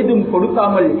 அவர்களுக்கு ஏதும்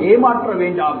கொடுக்காமல் ஏமாற்ற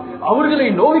வேண்டாம், அவர்களை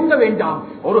நோவிக்க வேண்டாம்.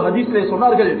 ஒரு ஹதீஸிலே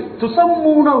சொன்னார்கள்,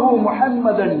 துஸம்மூனஹு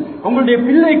முஹம்மதன், உங்களுடைய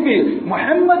பிள்ளைக்கு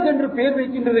முஹம்மது என்று பெயர்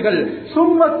வைக்கின்றீர்கள்,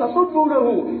 சும்ம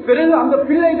தஸுத்தூனஹு, பிறகு அந்த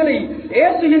பிள்ளைகளை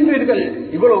ஏற்றுகின்றீர்கள்.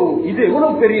 இது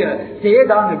எவ்வளவு பெரிய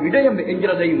கேடான விடயம்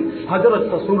என்கிறதையும் ஹஜ்ரத்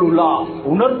ரசூலுல்லாஹ்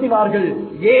உணர்த்தினார்கள்.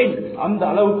 ஏன் அந்த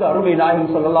அளவுக்கு அருமை நாயகம்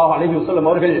ஸல்லல்லாஹு அலைஹி வஸல்லம்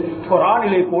அவர்கள்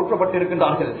குர்ஆனிலே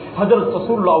போற்றப்பட்டிருக்கின்றார்கள். ஹஜ்ரத்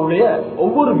ரசூலுல்லாஹ்வுடைய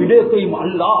ஒவ்வொரு விடயத்தையும்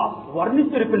அல்லாஹ்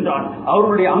வர்ணித்திருக்கின்றான்.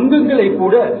 அவருடைய அங்கங்களை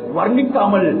கூட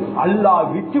வர்ணிக்காமல் அல்லாஹ்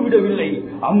விட்டுவிடவில்லை.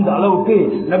 அந்த அளவுக்கு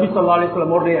நபி ஸல்லல்லாஹு அலைஹி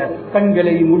வஸல்லம் அவருடைய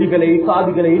கண்களை, முடிகளை,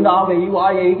 காதுகளை, நாவை,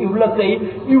 வாயை, உள்ளத்தை,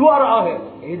 இவ்வாறாக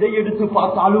எதை எடுத்து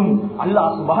பார்த்தாலும்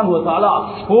அல்லாஹ் சுப்ஹானஹு வ தஆலா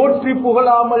போற்றி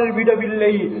புகழாமல்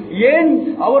விடவில்லை. ஏன்?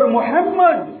 அவர்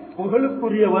முஹம்மது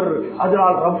புகழுக்குரியவர்,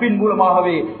 அதனால் ரப்பின்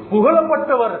மூலமாகவே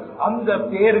புகழப்பட்டவர். அந்த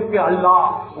பேருக்கு அல்லாஹ்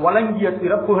வழங்கிய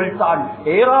சிறப்புகள் தான்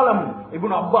ஏராளம்.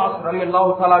 இப்னு அப்பாஸ்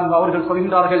ரலியல்லாஹு தஆலா அவர்கள்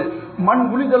சொல்கிறார்கள், மன்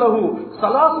குலிதலஹு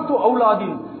ஸலாஸத்து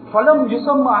அவுலாதின் ஃபலம்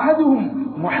யுஸம்ம அஹதுஹும்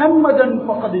முஹம்மதன்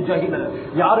ஃபகத் ஜஹில,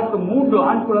 யாருக்கு 3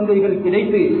 ஆண் குழந்தைகள்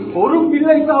கிடைத்து ஒரு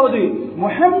பிள்ளைக்காவது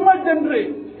முஹம்மது என்று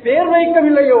பேர்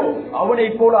வைக்கவில்லையோ அவனை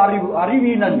போல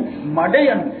அறிவீனன்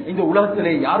மடையன் இந்த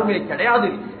உலகத்திலே யாருமே கிடையாது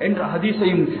என்ற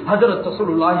ஹதீஸையும் ஹஜ்ரத்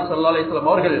ரசூலுல்லாஹி ஸல்லல்லாஹு அலைஹி வஸல்லம்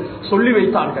அவர்கள் சொல்லி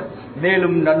வைத்தார்கள்.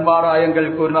 மேலும் நன்மாராயங்கள்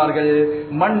கூறினார்கள்,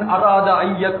 மன் அராத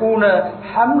ஐயகூன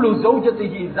ஹம்லு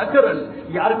ஜௌஜதிஹி ஸக்கரன்,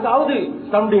 யாருக்காவது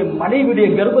தன்னுடைய மனைவியுடைய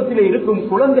கர்ப்பத்திலே இருக்கும்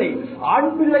குழந்தை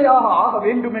ஆண் பிள்ளையாக ஆக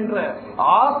வேண்டும் என்ற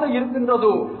ஆசை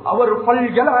இருக்கின்றதோ அவர் ஃபல்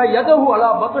யதஹு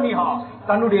அலா பத்னிஹா,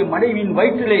 தன்னுடைய மனைவியின்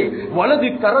வயிற்றிலே வலது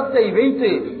கரத்தை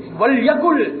வைத்து வல்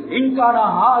யகுல் இன்கான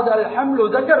ஹாதல் ஹம்லு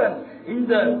ஸக்கரன்,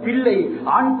 இந்த பிள்ளை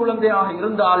ஆண் குழந்தையாக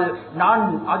இருந்தால் நான்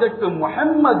அதற்கு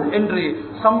முஹம்மது என்று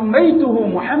சம்மைதுஹு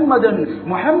முஹம்மதன்,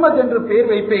 முஹம்மது என்று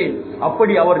பெயர் வைப்பேன்.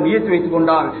 அப்படி அவர் நியத்து வைத்துக்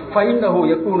கொண்டார். ஃபைன்னஹு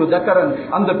யகூனு ஸக்கரன்,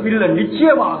 அந்த பிள்ளை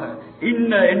நிச்சயமாக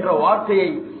இன்ன என்ற வார்த்தையை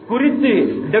குறித்து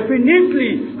டெபினிட்லி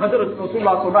ஹஜ்ரத்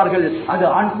ரசூலுல்லாஹ் சொன்னார்கள், அது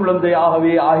ஆண்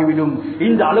குழந்தையாகவே ஆகிவிடும்.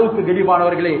 இந்த அளவுக்கு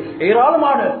கெடிமானவர்களே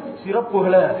ஏராளமான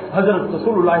சிறப்புகளை ஹஜ்ரத்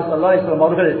ரசூலுல்லாஹி ஸல்லல்லாஹு அலைஹி வஸல்லம்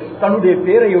அவர்கள் தன்னுடைய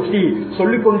பேரையொட்டி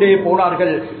சொல்லிக்கொண்டே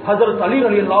போனார்கள். ஹஜ்ரத் அலி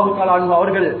ரலியல்லாஹு தஆலா அன்ஹு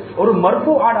அவர்கள் ஒரு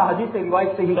மர்ஃபூஆன ஹதீஸை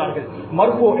ரிவாயத் செய்கிறார்கள்.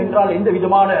 மர்ஃபூ என்றால் எந்த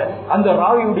விதமான அந்த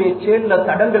ராவியுடைய சேர்ந்த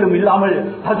தடங்களும் இல்லாமல்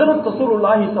ஹஜ்ரத்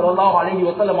ரசூலுல்லாஹி ஸல்லல்லாஹு அலைஹி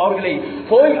வஸல்லம் அவர்களை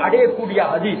போய் அடையக்கூடிய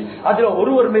ஹதீஸ். அதுல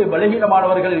ஒருவருமே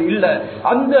பலகீனமானவர்கள் இல்ல.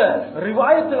 அந்த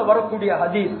ரிவாயத்தில் வரக்கூடிய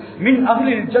ஹதீஸ், மின்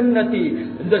அஹ்லில் ஜன்னதி,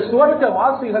 இந்த சுவர்க்க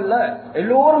வாசிகள்ல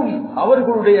எல்லோரும்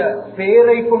அவர்களுடைய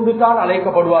பெயரை கொண்டு தான்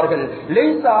அழைக்கப்படுவார்கள்.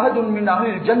 லைஸ அஹதுன் மின்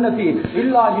அஹ்லில் ஜன்னதி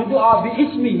இல்லா யுதுஆ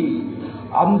பிஇஸ்மிஹி,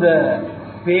 அந்த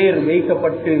பெயர்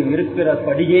வைக்கப்பட்டு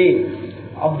இருக்கிறபடியே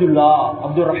அப்துல்லா,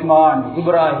 அப்துல் ரஹ்மான்,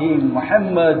 இப்ராஹிம்,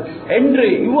 முஹம்மது என்று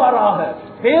இவ்வாறாக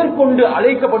பெயர் கொண்டு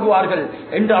அழைக்கப்படுவார்கள்.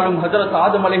 என்றாலும் ஹஜ்ரத்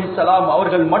ஆதம் அலைஹிஸ்ஸலாம்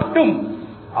அவர்கள் மட்டும்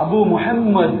அபு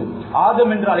முஹம்மது,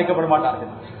 ஆதம் என்று அழைக்கப்பட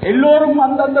மாட்டார்கள். எல்லோரும்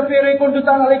அந்தந்த பெயரை கொண்டு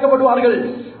தான் அழைக்கப்படுவார்கள்.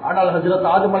 ஆனால் ஹஜ்ரத்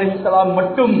ஆதம் அலைஹிஸ்ஸலாம்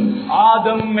மட்டும்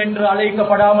ஆதம் என்று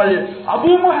அழைக்கப்படாமல்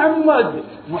அபு முஹம்மது,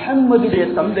 முஹம்மதுடைய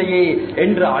தந்தையே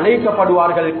என்று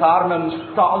அழைக்கப்படுவார்கள். காரணம்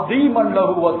தஅதீமன்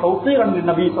லஹு வ தௌகீரன்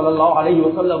லிநபி ஸல்லல்லாஹு அலைஹி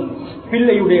வஸல்லம்,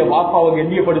 பிள்ளையுடைய வாப்பாவை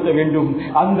கண்ணியப்படுத்த வேண்டும்.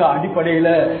 அந்த அடிப்படையில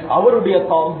அவருடைய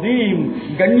தஅதீம்,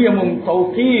 கண்ணியமும்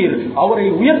தௌகீர், அவரை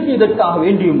உயர்த்தியதற்காக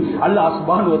வேண்டியும் அல்லாஹ்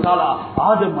சுப்ஹானஹு வ தஆலா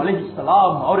ஆதம்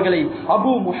அலைஹிஸ்ஸலாம் அவர்களை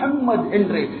அபு முஹம்மது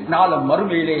என்று நாளை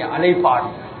மறுமையிலே அழைப்பார்.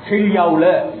 ஹில்யாவுல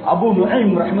அபு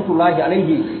நுஐம் ரஹ்மத்துல்லாஹி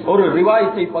அலைஹி ஒரு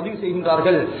ரிவாயத்தை பதிவு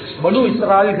செய்கின்றார்கள். பனு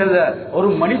இஸ்ராயீல்கள் ஒரு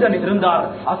மனிதன் இருந்தார்.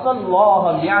 அஸல்லாஹ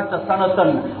மியத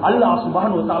சனதன், அல்லாஹ்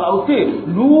சுப்ஹானஹு வ தஆலாவுக்கு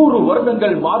 100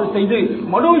 வருடங்கள் மாறு செய்து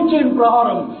மனோச்சையின்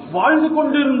பிரகாரம் வாழ்ந்து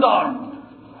கொண்டிருந்தான்.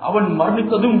 அவன்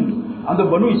மரணித்ததும் அந்த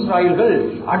பனு இஸ்ராயீல்கள்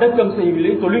அடக்கம்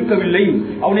செய்யவில்லை, தொழிக்கவில்லை,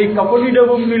 அவனை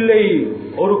கபலிடவும் இல்லை.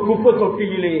 ஒரு குப்பை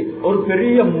தொட்டியிலே, ஒரு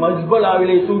பெரிய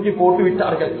மஸ்பலாவிலே தூக்கி போட்டு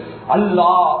விட்டார்கள்.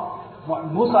 அல்லாஹ்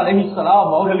மூசா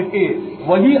அலைஹிஸ்ஸலாம் அவர்களுக்கு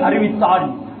வஹி அறிவித்தான்.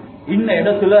 இந்த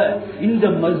இடத்துல, இந்த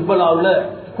மஸ்பலாவுல,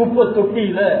 குப்பை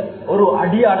தொட்டியில ஒரு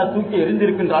அடியான தூக்கி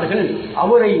எரிந்திருக்கின்றார்கள்.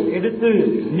 அவரை எடுத்து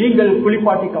நீங்கள்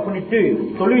குளிப்பாட்டி கப்பனிட்டு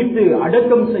தொழுவித்து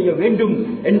அடக்கம் செய்ய வேண்டும்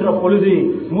என்ற பொழுது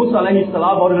மூசா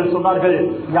அலைஹிஸ்ஸலாம் அவர்கள் சொன்னார்கள்,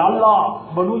 யா அல்லாஹ்,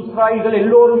 பனு இஸ்ராயீல்கள்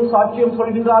எல்லோரும் சாட்சியம்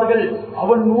சொல்கின்றார்கள்,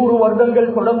 அவன் 100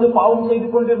 வருடங்கள் தொடர்ந்து பாவம் செய்து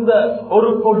கொண்டிருந்த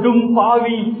ஒரு கொடும்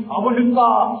பாவி, அவனுக்கா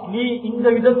நீ இந்த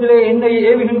விதத்திலே என்னை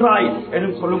ஏவுகின்றாய்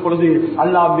என்று சொல்லும் பொழுது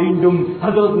அல்லாஹ் மீண்டும்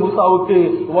ஹஜ்ரத் மூசாவுக்கு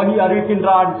வஹி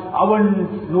அறிவிக்கின்றான். அவன்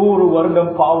 100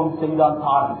 வருடம் பாவம் செய்தான்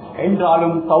தான்.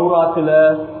 என்றாலும் தௌராத்துல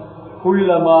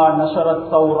குல்லமா நஷரத்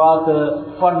தௌராத்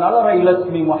ஃபநலர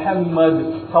இலஸ்மி முஹம்மது,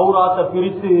 தௌராத்தை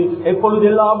பிரித்து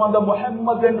எப்பொழுதெல்லாம் அந்த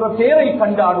முஹம்மது என்ற பெயரை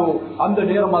கண்டானோ அந்த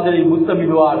நேரம் அதை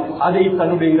முத்தமிடுவார். அதை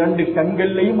தன்னுடைய 2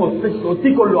 கண்களிலையும்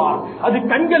ஒத்திக் கொள்வார். அது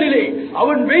கண்களிலே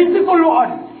அவன் வைத்துக்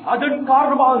கொள்வான். அதன்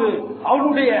காரணமாக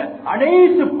அவனுடைய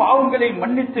அனைத்து பாவங்களை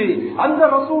மன்னித்து அந்த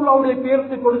ரசூலுல்லாஹ்வுடைய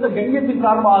பேருக்கு கொடுத்த கண்ணியத்தின்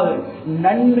காரணமாக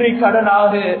நன்றி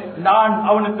கடனாக நான்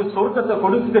அவனுக்கு சொர்க்கத்தை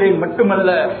கொடுக்கிறேன் மட்டுமல்ல,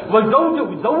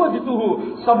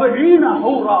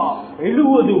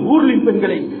 70 ஊர்லின்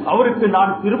பெண்களை அவருக்கு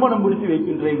நான் திருமணம் முடித்து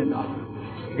வைக்கின்றேன் என்றார்.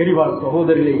 கரிவாள்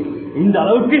சகோதரிகளே, இந்த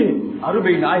அளவுக்கு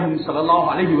அருமை நாயகம் ஸல்லல்லாஹு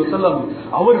அலைஹி வஸல்லம்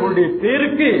அவர்களுடைய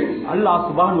பேருக்கு அல்லாஹ்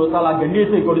சுப்ஹானஹு வ தஆலா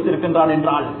கண்ணியத்தை கொடுத்திருக்கின்றான்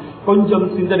என்றால் கொஞ்சம்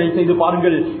சிந்தனை செய்து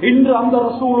பாருங்கள். இன்று அந்த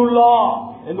ரசூலுல்லாஹ்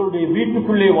எங்களுடைய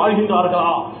வீட்டுக்குள்ளே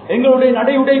வாழ்கின்றார்களா? எங்களுடைய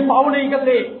நடையுடை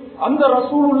பாவனைகளே அந்த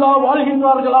ரசூலுல்லாஹ்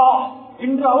வாழ்கின்றார்களா?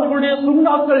 இன்று அவர்களுடைய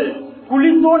சுன்னாக்கள்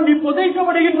குழி தோண்டி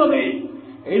புதைக்கப்படுகின்றது.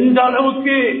 எந்த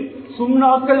அளவுக்கு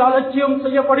சுன்னாக்கள் அலட்சியம்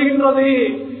செய்யப்படுகின்றது.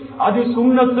 அது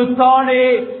சுன்னத்து தானே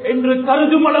என்று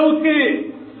கருதும் அளவுக்கு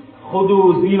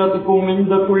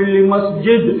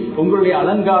உங்களுடைய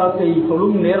அலங்காரத்தை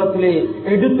தொழும் நேரத்திலே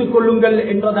எடுத்துக் கொள்ளுங்கள்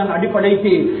என்றதன்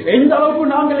அடிப்படைக்கு எந்த அளவுக்கு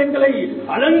நாங்கள் எங்களை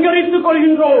அலங்கரித்துக்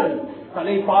கொள்கின்றோம்.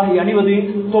 தலைப்பாகை அணிவது,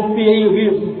 தொப்பியை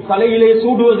தலையிலே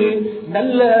சூடுவது,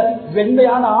 நல்ல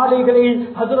வெண்மையான ஆடைகளை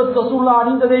ஹஜ்ரத் ரசூலுல்லாஹ்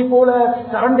அணிந்ததை போல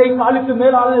சரண்டை காலுக்கு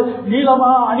மேலால்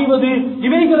நீளமா அணிவது,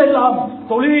 இவைகள் எல்லாம்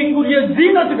தொழுகைக்குரிய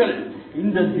ஜீனத்துகள்.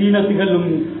 இந்த ஜீனத்துகளும்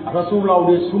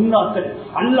ரசூலுல்லாஹ்வுடைய சுன்னாக்கள்,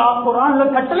 அல்லாஹ் குர்ஆன்ல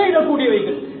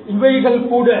கட்டளையிடக்கூடியவைகள். இவைகள்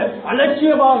கூட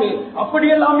அலட்சியமாக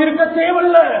அப்படியெல்லாம் இருக்க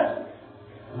தேவையில்ல.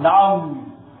 நாம்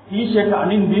டி-ஷர்ட்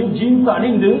அணிந்து ஜீன்ஸ்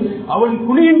அணிந்து அவன்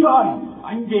குனிகின்றான்,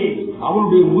 அங்கே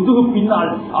அவனுடைய முதுகு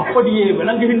பின்னால் அப்படியே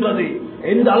விளங்குகின்றது.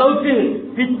 எந்த அளவுக்கு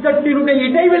பித்தட்டினுடைய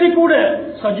இடைவெளி கூட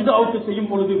சஜிதாவுக்கு செய்யும்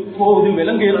பொழுது போது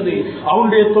விளங்குகிறது.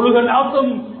 அவனுடைய தொழுகை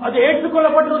நாசம் அது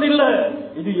ஏற்றுக்கொள்ளப்பட்டதில்லை.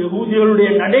 இது யகூதிகளுடைய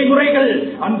நடைமுறைகள்.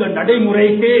 அந்த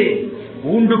நடைமுறைக்கு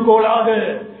ஊண்டுகோலாக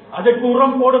அதற்கு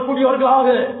உரம் போடக்கூடியவர்களாக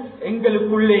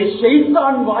எங்களுக்குள்ளே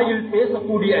ஷைத்தான் வாயில்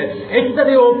பேசக்கூடிய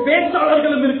எத்தனையோ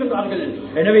பேச்சாளர்களும் இருக்கின்றார்கள்.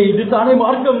 எனவே இதுதானே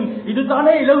மார்க்கம்,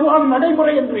 இதுதானே இலகுவான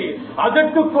நடைமுறை என்று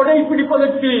அதற்கு கொடை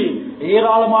பிடிப்பதற்கு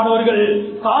ஏராளமானவர்கள்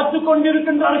காத்துக்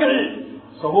கொண்டிருக்கின்றார்கள்.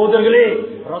 சகோதரர்களே,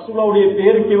 ரசூலுல்லாஹ்வுடைய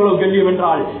பேருக்கு எவ்வளவு கண்ணியம்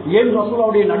என்றால், ஏன்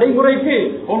ரசூலுல்லாஹ்வுடைய நடைமுறைக்கு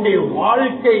உன்னுடைய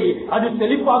வாழ்க்கை அது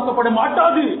செழிப்பாக்கப்பட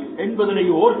மாட்டாது என்பதனை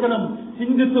ஓர்க்கணும்,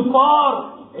 சிந்தித்து பார்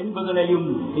என்பதனையும்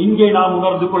இங்கே நாம்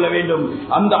உணர்ந்து கொள்ள வேண்டும்.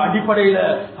 அந்த அடிப்படையில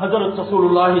ஹஜ்ரத்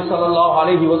ரசூலுல்லாஹி ஸல்லல்லாஹு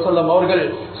அலைஹி வஸல்லம் அவர்கள்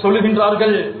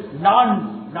சொல்லுகின்றார்கள், நான்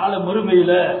நாளை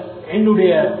மறுமையில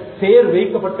என்னுடைய பெயர்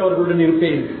வைக்கப்பட்டவர்களுடன்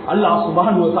இருப்பேன். அல்லாஹ்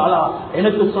சுப்ஹானஹு வ தஆலா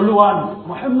எனக்கு சொல்லுவான்,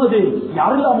 முஹம்மது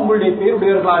யாரெல்லாம் உங்களுடைய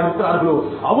பெயருடையவர்களாக இருக்கிறார்களோ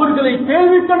அவர்களை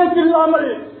கேள்வி கணக்கில்லாமல்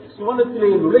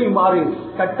சுவனத்திலே நுழையுமாறு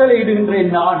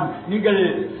கட்டளையிடுகின்றேன் நான். நீங்கள்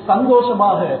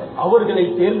சந்தோஷமாக அவர்களை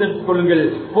தேர்ந்தெடுத்துக் கொள்ளுங்கள்,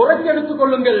 புறக்கெடுத்துக்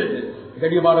கொள்ளுங்கள்.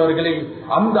 கண்ணியமானவர்களே,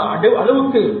 அந்த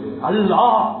அளவுக்கு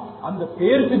அல்லாஹ் அந்த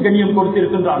பேருக்கு கண்ணியம்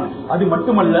கொடுத்திருக்கின்றான். அது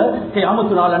மட்டுமல்ல,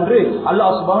 கியாமத்து நாள் அன்று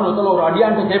அல்லாஹ் சுப்ஹானஹு வ தஆலா ஒரு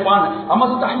அடியான்ட்ட கேட்பான்,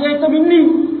 அமஸ்தஹ்யைத மின்னி,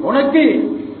 உனக்கு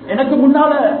எனக்கு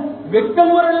முன்னால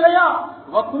வெட்கம் வரலையா?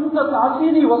 வகுந்த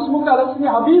தாசீனி வஸ்முக அலஸ்மி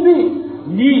ஹபீபி,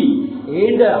 நீ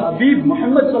ஏண்ட ஹபீப்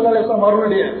முஹம்மது ஸல்லல்லாஹு அலைஹி வஸல்லம்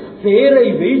அவர்களுடைய பெயரை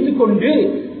வைத்துக் கொண்டு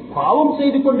பாவம்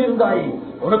செய்து கொண்டிருந்தாய்,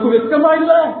 உனக்கு வெட்கமா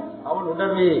இல்ல? அவன்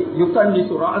உடனே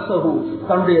யுகன்னிசு ராஸஹு,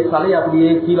 தன்னுடைய தலையை அப்படியே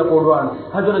கீழே போடுவான்.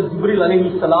 ஹஜ்ரத் ஜிப்ரீல்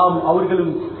அலைஹிஸ்ஸலாம்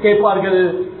அவர்களும் கேட்பார்கள்,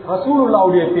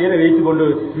 ரசூலுல்லாஹ்வுடைய பெயரை வைத்துக் கொண்டு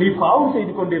நீ பாவம்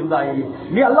செய்து கொண்டிருந்தாய்,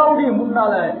 நீ அல்லாஹ்வுடைய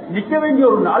முன்னால நிற்க வேண்டிய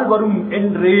ஒரு நாள் வரும்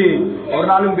என்று ஒரு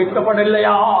நாளும்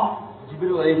வெட்கப்படலையா?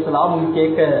 ஜிப்ரீல் அலைஹிஸ்ஸலாம்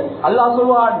கேட்க அல்லாஹ்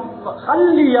சொல்வான்,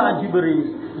 ஹல்லியா ஜிப்ரீல்,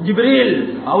 ஜிப்ரீல்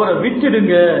அவரை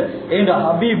விட்டுடுங்க, எங்க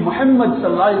ஹபீப் முஹம்மது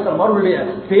ஸல்லல்லாஹு அலைஹி வஸல்லம் அவருடைய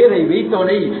பெயரை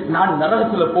வைத்தவனை நான்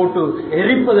நரகத்துல போட்டு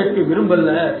எரிப்பதற்கு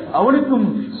விரும்பல, அவனுக்கும்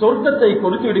சொர்க்கத்தை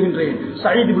கொடுத்து விடுகின்றேன்.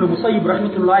 சயீத் இப்னு முஸையிப்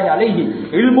ரஹ்மத்துல்லாஹி அலைஹி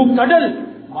இல்மு கடல்,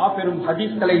 மாபெரும்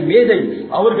ஹதீஸ்களை மேதை,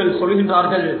 அவர்கள்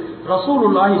சொல்கின்றார்கள்,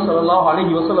 ரசூலுல்லாஹி ஸல்லல்லாஹு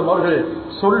அலைஹி வஸல்லம் அவர்கள்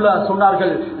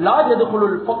சொன்னார்கள், லா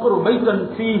யதுகுலுல் ஃபக்ரு பைத்தன்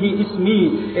ஃபீஹி இஸ்மி,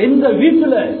 எந்த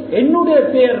வீட்டில் என்னுடைய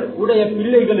பெயர் உடைய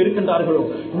பிள்ளைகள் இருக்கின்றார்களோ,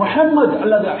 முஹம்மது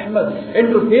அல்லது அஹ்மத்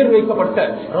என்று பெயர் வைக்கப்பட்ட,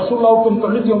 ரசூலுல்லாஹ்வுக்கும்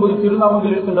 99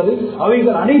 திருநாமங்கள் இருக்கின்றது,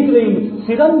 அவைகள் அனைத்திலையும்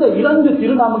சிறந்த 2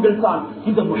 திருநாமங்கள் தான்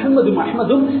இந்த முஹம்மதும்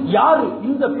அஹ்மதும். யார்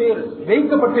இந்த பெயர்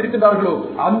வைக்கப்பட்டிருக்கிறார்களோ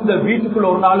அந்த வீட்டுக்குள்ள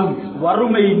ஒரு நாளும்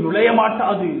வறுமை நுழைய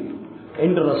மாட்டாது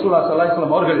என்று ரசூலுல்லாஹி ஸல்லல்லாஹு அலைஹி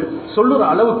வஸல்லம் அவர்கள் சொல்லுற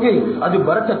அளவுக்கு அது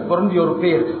பரக்கத் பொருந்திய ஒரு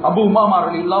பெயர். அபூ உமாமா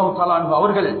ரலியல்லாஹு தஆலா அன்ஹு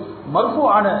அவர்கள்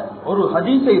மர்ஃபூஆன ஒரு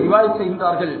ஹதீஸை ரிவாயத்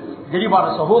செய்கின்றார்கள். கனிவான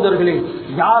சகோதரர்களே,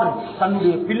 யார்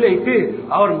தன்னுடைய பிள்ளைக்கு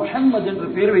அவர் முஹம்மது என்று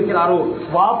பெயர் வைக்கிறாரோ,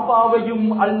 வாப்பாவையும்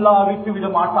அல்லாஹ் விட்டுவிட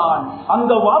மாட்டான்,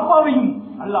 அந்த வாப்பாவையும்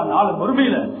அல்லாஹ் நாளை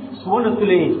மறுமையில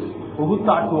சுவனத்திலே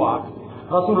புகுத்தாட்டுவார்.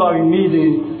 ரசூலுல்லாஹ்வின் மீது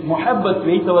முஹப்பத்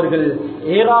வைத்தவர்கள்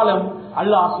ஏராளம்.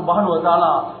 அல்லாஹ் சுப்ஹானஹு வ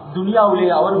தஆலா துனியாவிலே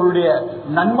அவர்களுடைய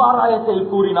நன்மாராயத்தை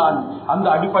கூறினான். அந்த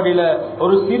அடிப்படையில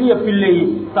ஒரு சிறிய பிள்ளை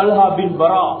தல்ஹா பின்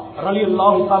பரா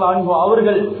ரலியல்லாஹு தஆலா அன்ஹு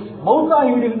அவர்கள் மௌத்தாகி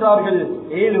விடுகின்றார்கள்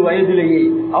 7 வயதிலேயே.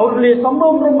 அவர்களுடைய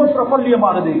சம்பவம் ரொம்ப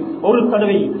பிரபல்யமானது. ஒரு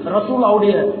தடவை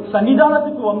ரசூலுல்லாஹ்வுடைய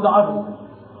சன்னிதானத்துக்கு வந்தார்.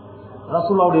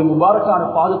 ரசூலுல்லாஹ்வுடைய முபாரக்கான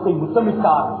பாதத்தை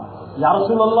முத்தமிட்டார். யா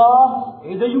ரசூலல்லாஹ்,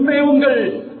 எதையுமே உங்கள்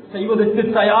செய்வதற்கு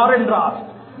தயார் என்றார்.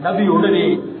 நபி உடனே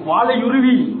வாளை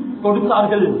உருவி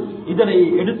கொடுத்தார்கள். இதனை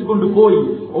எடுத்துக்கொண்டு போய்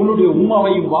உன்னுடைய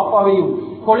உம்மாவையும் வாப்பாவையும்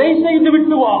கொலை செய்து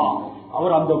விட்டு வா.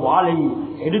 அவர் அந்த வாளை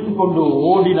எடுத்துக்கொண்டு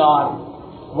ஓடினார்.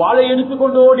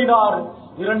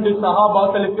 2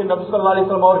 சஹாபாக்களுக்கு நபி ஸல்லல்லாஹு அலைஹி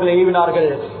வஸல்லம் அவர்கள் ஏவினார்கள்,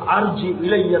 அர்ஜி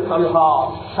இலைய தல்ஹா,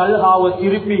 தல்ஹாவை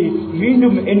திருப்பி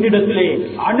மீண்டும் என்னிடத்திலே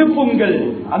அனுப்புங்கள்.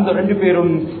 அந்த 2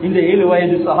 பேரும் இந்த 7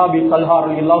 வயது சஹாபி தல்ஹா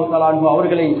ரலியல்லாஹு தஆலா அன்ஹு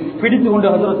அவர்களை பிடித்துக்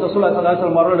கொண்டு ஹஜ்ரத் ரசூலுல்லாஹி ஸல்லல்லாஹு அலைஹி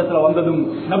வஸல்லம் அவர்களிடத்தில் வந்ததும்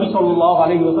நபி ஸல்லல்லாஹு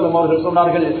அலைஹி வஸல்லம் அவர்கள்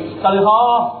சொன்னார்கள், தல்ஹா,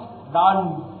 நான்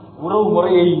உறவு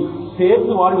முறையை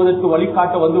சேர்த்து வாழ்வதற்கு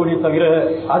வழிகாட்ட வந்தவனே தவிர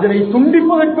அதனை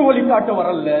துண்டிப்பதற்கு வழிகாட்ட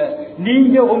வரல.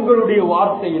 நீங்க உங்களுடைய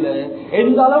வார்த்தையில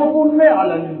எந்த அளவுக்கு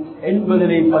உண்மையாளன்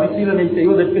என்பதனை பரிசீலனை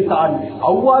செய்வதற்கு தான்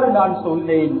அவ்வாறு நான்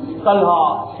சொன்னேன். தல்ஹா,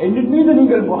 என்னின் மீது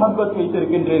நீங்கள் முஹப்பத்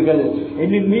வைத்திருக்கின்றீர்கள்.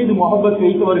 என்னின் மீது முஹப்பத்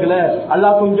வைத்தவர்களை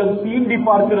அல்லாஹ் கொஞ்சம் தீண்டி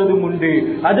பார்க்கிறதும் உண்டு.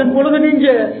 அதன் பொழுது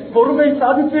நீங்க பொறுமை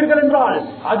சாதித்தீர்கள் என்றால்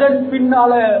அதன்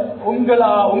பின்னால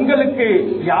உங்களுக்கு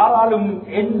யாராலும்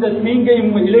எந்த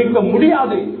தீங்கையும் இழைக்க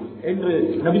முடியாது என்று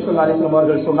நபி ஸல்லல்லாஹு அலைஹி வஸல்லம்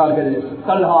அவர்கள் சொன்னார்கள்.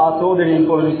 தல்ஹா, சோதனையின்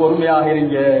பொழுது பொறுமையாக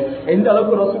இருங்க. எந்த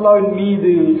அளவுக்கு ரசூலுல்லாஹ்வின்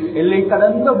மீது எல்லை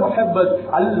கடந்த முஹப்பத்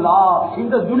அல்லாஹ்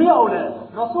இந்த துனியாவுல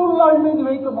ரசூலுல்லாஹ்வின் மீது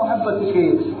வைத்த முஹப்பத்துக்கு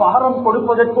பகரம்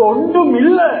கொடுப்பதற்கு ஒன்றும்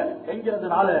இல்லை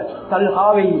என்கிறதுனால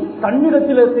தல்ஹாவை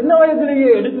தன்னிடத்தில் சின்ன வயதிலேயே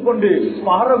எடுத்துக்கொண்டு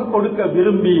பகரம் கொடுக்க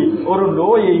விரும்பி ஒரு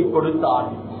நோயை கொடுத்தான்.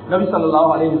 நபி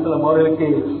ஸல்லல்லாஹு அலைஹி வஸல்லம் அவர்களுக்கு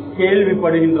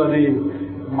கேள்விப்படுகின்றது.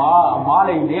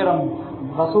 மாலை நேரம்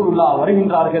ரசூலுல்லாஹ்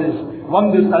வருகின்றார்கள்.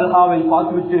 வந்து தல்ஹாவை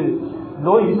பார்த்துவிட்டு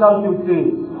நோய் விசாரித்து விட்டு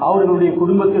அவர்களுடைய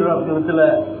குடும்பத்தினரிடத்துல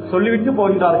சொல்லிவிட்டு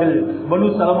போகின்றார்கள்.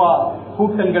 பனு சலமா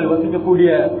கூட்டங்கள்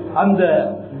வசிக்கக்கூடிய அந்த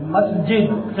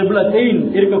மஸ்ஜித் கிப்லத்தைன்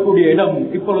இருக்கக்கூடிய இடம்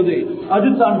இப்பொழுது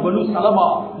அதுதான் பனு சலமா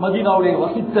மதீனாவுடைய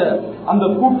வசித்த அந்த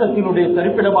கூட்டத்தினுடைய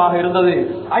தரிப்பிடமாக இருந்தது.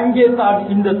 அங்கே தான்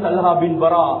இந்த தல்ஹா பின்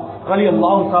பரா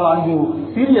ரலியல்லாஹு தஆலா அன்ஹு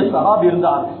சிறிய சஹாபி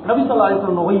இருந்தார். நபி ஸல்லல்லாஹு அலைஹி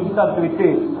வஸல்லம் நோயை விசாரித்துவிட்டு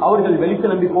அவர்கள்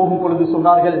வெளிக்கிளம்பி போகும் பொழுது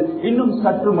சொன்னார்கள், இன்னும்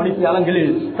சற்று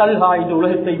மணித்தியாலங்களில் தல்ஹா இந்த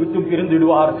உலகத்தை விட்டு பிரிந்து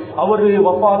விடுவார். அவரு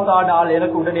வஃபாத்தானால்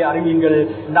எனக்கு உடனே அறிவியுங்கள்.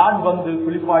 நான் வந்து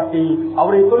குளிப்பாட்டி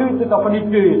அவரை தொழுவித்து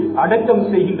கப்பனிட்டு அடக்கம்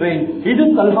செய்கின்றேன். இது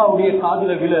தல்ஹாவுடைய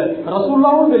காதுல விழ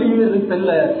ரசூலுல்லாஹ் வெளியே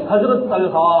செல்ல ஹஜ்ரத்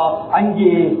தல்ஹா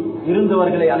அங்கே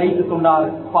இருந்தவர்களை அழைத்து சொன்னார்,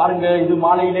 பாருங்க, இது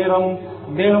மாலை நேரம்,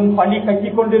 மேலும் பனி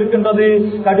கட்டிக் கொண்டிருக்கின்றது,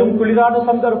 கடும் குளிரான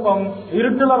சந்தர்ப்பம்,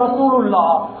 இருட்டுல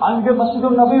ரசூலுல்லாஹ் அங்கு மஸ்ஜிது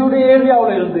நபியுடைய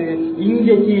ஏரியாவில் இருந்து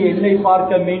இங்கேக்கு என்னை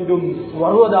பார்க்க மீண்டும்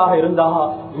வருவதாக இருந்தா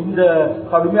இந்த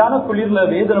கடுமையான குளிர்ல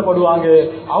வேதனைப்படுவாங்க,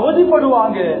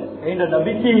 அவதிப்படுவாங்க என்ற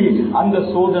நபிக்கு அந்த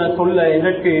சோதனை சொல்ல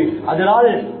எனக்கு. அதனால்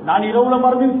நான் இரவுல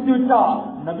மறந்து விட்டா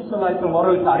நபி ஸல்லல்லாஹு அலைஹி வஸல்லம்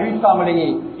அவர்களுக்கு அறிவிக்காமலேயே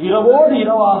இரவோடு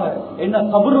இரவாக என்ன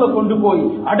கபர்ல கொண்டு போய்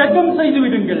அடக்கம் செய்து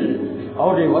விடுங்கள்.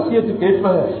 அவருடைய வசியத்துக்கு ஏற்ப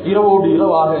இரவோடு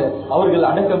இரவாக அவர்கள்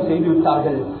அடக்கம் செய்து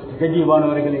விட்டார்கள்.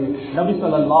 கண்ணியமானவர்களே, நபி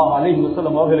ஸல்லல்லாஹு அலைஹி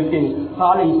வஸல்லம் அவர்களுக்கு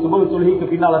காலை சுபஹ் தொழுகைக்கு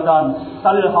பின்னால்தான்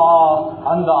தல்ஹா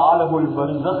அந்த ஆலமுல்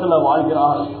பர்ஸக்ல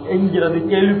வாழ்கிறார் என்கிறது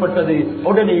கேள்விப்பட்டது.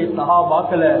 உடனே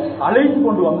சஹாபாக்களை அழைத்து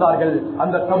கொண்டு வந்தார்கள்.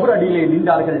 அந்த கபர் அடியிலே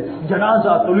நின்றார்கள்.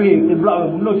 ஜனாசா தொழுகை கிப்லாவை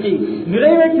முன்னோக்கி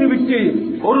நிறைவேற்றிவிட்டு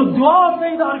ஒரு துஆ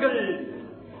செய்தார்கள்.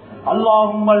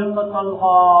 அல்லாஹும்மல்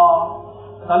தல்ஹா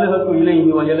தல்ஹகு இலைஹி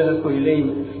வ யல்ஹகு இலைஹி.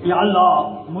 யா அல்லாஹ்,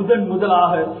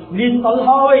 முதலாக நீ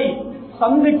தல்ஹாவை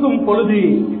சந்திக்கும் பொழுது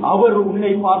அவர்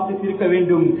உன்னை பார்த்து சிரிக்க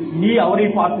வேண்டும், நீ அவரை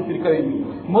பார்த்து சிரிக்க வேண்டும்.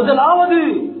 முதலாவது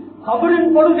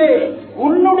கபரின் பொழுதே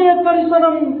உன்னுடைய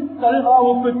தரிசனம்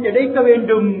தல்ஹாவுக்கு கிடைக்க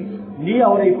வேண்டும், நீ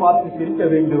அவரை பார்த்து சிரிக்க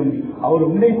வேண்டும், அவர்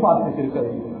உன்னை பார்த்து சிரிக்க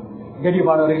வேண்டும்.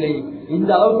 கண்ணியமானவர்களே, இந்த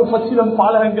அளவுக்கு பச்சிலம்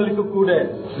பாலகங்களுக்கு கூட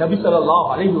நபி ஸல்லல்லாஹு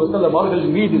அலைஹி வஸல்லம் அவர்கள்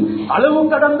மீது அளவு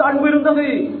கடந்த அன்பு இருந்தது.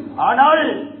 ஆனால்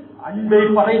அன்பை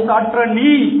பறைசாற்ற நீ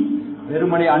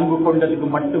வெறுமனை அன்பு கொண்டதுக்கு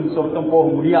மட்டும் சொர்க்கம் போக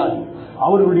முடியாது.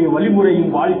 அவர்களுடைய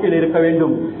வழிமுறையும் வாழ்க்கையில் இருக்க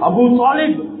வேண்டும். அபூ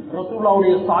தாலிப்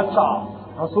ரசூலுல்லாஹ்வுடைய சாட்சா,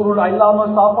 ரசூலுல்லாஹ் இல்லாம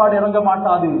சாப்பாடு இறங்க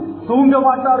மாட்டாது, தூங்க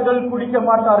மாட்டார்கள், குடிக்க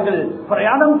மாட்டார்கள்,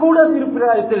 பிரயாணம் கூட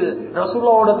திருப்பிராயத்தில்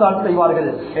ரசூலுல்லாஹ்வோட தான் செய்வார்கள்.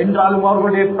 என்றாலும்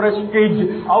அவர்களுடைய பிரஸ்டீஜ்,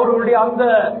 அவர்களுடைய அந்த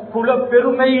குல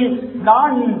பெருமை,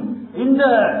 நான் இந்த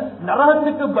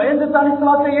நரகத்துக்கு பயந்து தான்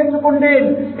இஸ்லாத்தை ஏற்றுக்கொண்டேன்,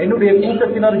 என்னுடைய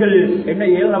கூட்டத்தினர்கள் என்னை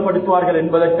ஏளனப்படுத்துவார்கள்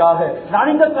என்பதற்காக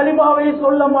நான் இந்த கலிமாவை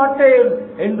சொல்ல மாட்டேன்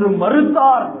என்று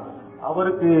மறுத்தார்.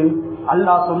 அவருக்கு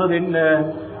அல்லாஹ் சொன்னது என்ன?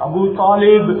 அபூ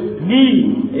தாலிப், நீ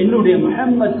என்னுடைய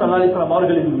முஹம்மது ஸல்லல்லாஹு அலைஹி வஸல்லம்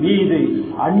அவர்களின் மீது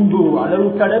அன்பு அளவு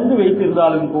கடந்து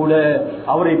வைத்திருந்தாலும் கூட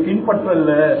அவரை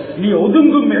பின்பற்றல்ல, நீ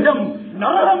ஒதுங்கும் இடம்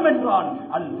நரகம் என்றான்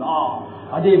அல்லாஹ்.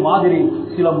 அதே மாதிரி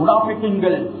சில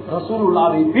முனாஃபிக்குகள்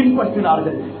ரசூலுல்லாஹ்வை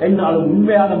பின்பற்றினார்கள் என்றாலும்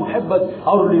உண்மையான முஹப்பத்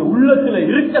அவருடைய உள்ளத்துல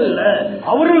இருக்கல்ல.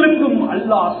 அவர்களுக்கும்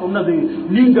அல்லாஹ் சொன்னது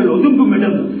நீங்கள் ஒதுங்கும்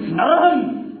இடம் நரகம்.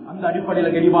 அந்த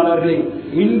அடிப்படையில் கனிமானவர்களே,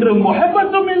 இன்று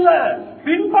முஹப்பத்தும் இல்ல,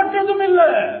 பின்பற்றதும் இல்ல.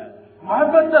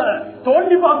 முஹப்பத்தை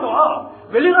தோண்டி பார்க்கவா?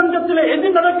 வெளிரங்கத்திலே எது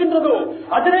நடக்கின்றதோ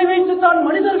அதனை வைத்துத்தான்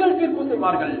மனிதர்கள் தீர்ப்பு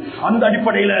செய்வார்கள். அந்த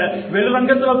அடிப்படையில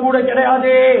வெளிரங்கத்துல கூட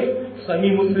கிடையாதே.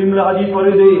 சஹீஹ் முஸ்லிம்ல ஹதீஸ்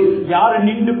வருது, யார்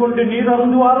நின்று கொண்டு நீர்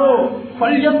அருந்துவாரோ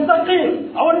பல்யத்தக்கு,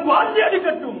 அவன் வாந்தி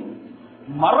எடுக்கட்டும்.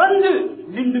 மறந்து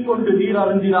நின்று கொண்டு நீர்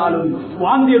அருந்தினாலும்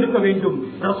வாந்தி எடுக்க வேண்டும்.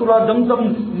 ரசூலுல்லாஹ் தம்சம்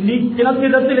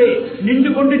கிணத்திடத்திலே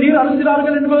நின்று கொண்டு நீர்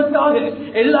அருந்தினார்கள் என்பதற்காக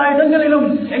எல்லா இடங்களிலும்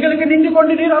எங்களுக்கு நின்று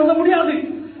கொண்டு நீர் அருந்த முடியாது.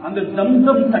 அந்த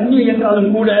தம்சம் தண்ணீர்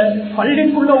என்றாலும் கூட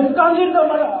பள்ளிக்குள்ள உட்கார்ந்து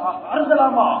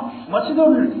அருந்தலாமா?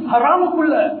 மஸ்ஜிதுல்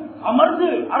ஹராமுக்குள்ள அமர்ந்து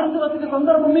அருந்துவதற்கு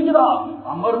சந்தர்ப்பம் இருக்குதா?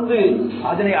 அமர்ந்து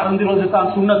அதனை அருந்துவது தான்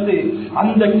சுன்னத்து.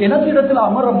 அந்த கிணத்திடத்தில்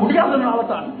அமர முடியாதனால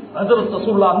தான் ஹஜ்ரத்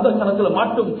ரசூலுல்லாஹ் அந்த கிணத்துல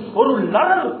மாட்டும் ஒரு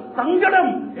நரர்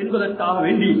சங்கடம் என்பதற்காக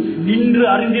வேண்டி நின்று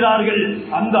அறிந்தினார்கள்.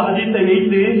 அந்த ஹதீஸை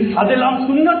வைத்து அதெல்லாம்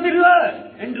சுன்னத்தில்ல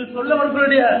என்று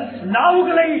சொல்லவர்களுடைய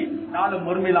நாவுகளை நாளும்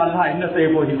மறுமையில் அல்லாஹ் என்ன செய்ய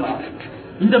போகின்றார்?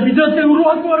 இந்த விதத்தை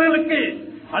உருவாக்குவவர்களுக்கு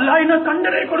அல்லாஹ் என்ன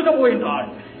தண்டனை கொடுக்க போகின்றார்?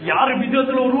 யாரு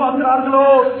விதத்தில் உருவாக்குறார்களோ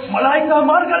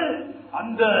மலாய்க்காமார்கள்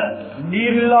அந்த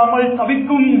நீர் இல்லாமல்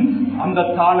தவிக்கும் அந்த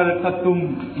காணல் கத்தும்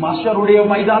மஷருடைய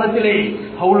மைதானத்திலே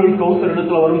ஹவுலுல் கௌசர்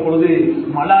இடத்துல வரும் பொழுது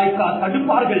மலாய்க்கா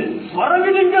தடுப்பார்கள்,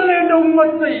 வரவிடுங்கள் என்ற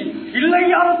உம்மத்தை. இல்லை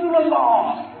யா ரசூலல்லாஹ்,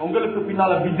 உங்களுக்கு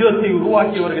பின்னால விதத்தை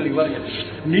உருவாக்கியவர்கள் இவர்கள்,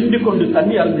 நின்று கொண்டு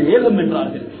தண்ணி அந்த ஏலம்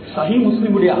என்றார்கள். சஹீஹ்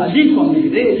முஸ்லிமுடைய ஹதீஸ்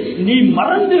வந்தது, நீ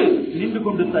மறந்து நின்று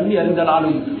கொண்டு தண்ணி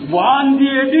அறிந்தனாலும் வாந்தி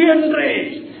எது என்றே.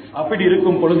 அப்படி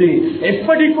இருக்கும் பொழுது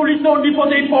எப்படி குழி தோண்டி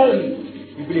புதைப்போம்?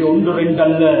 இப்படி ஒன்று ரெண்டு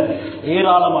அல்ல,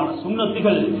 ஏராளமான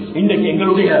சுன்னத்துகள் இன்றைக்கு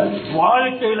எங்களுடைய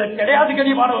வாழ்க்கையில கிடையாது.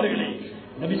 கனிமானவர்களே,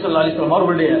 நபி ஸல்லல்லாஹு அலைஹி வஸல்லம்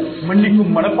அவர்களுடைய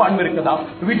மன்னிக்கும் மனப்பான்மை இருக்குதா?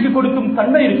 விட்டு கொடுக்கும்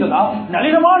தன்மை இருக்குதா?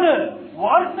 நளினமான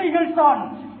வார்த்தைகள் தான்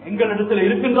எங்களிடத்தில்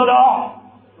இருக்கின்றதா?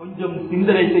 கொஞ்சம்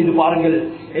சிந்தனை செய்து பாருங்கள்.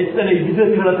 எத்தனை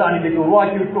விதங்களை தான் இன்றைக்கு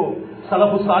உருவாக்கிவிட்டோம்.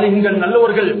 சலபு சாலிஹீன்கள்,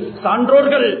 நல்லவர்கள்,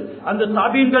 சான்றோர்கள், அந்த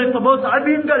தாபீன்கள், சபோ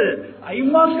தாபீன்கள்,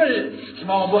 ஐமாக்கள்,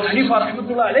 இமாம் அபூ ஹனீஃபா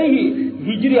ரஹ்மத்துல்லாஹி அலைஹி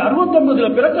ஹிஜ்ரி 69ல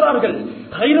பிறக்கிறார்கள்.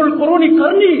 கைருல் குர்ஆனி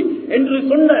கர்னி என்று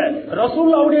சொன்ன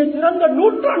ரசூலுல்லாஹ்வுடைய சிறந்த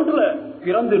நூற்றாண்டுல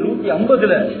பிறந்து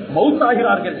 150ல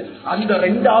மௌத்தாகிறார்கள். அந்த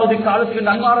 2வது காலத்துக்கு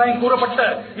நன்மாராயம் கூறப்பட்ட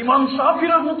இமாம் ஷாஃபி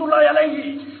ரஹ்மத்துல்லாஹி அலைஹி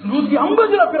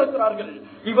 150 பிறக்கிறார்கள்.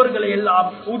 இவர்களை எல்லாம்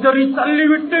உதறி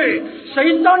தள்ளிவிட்டு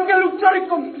ஷைத்தான்கள்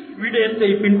உச்சரிக்கும் விடயத்தை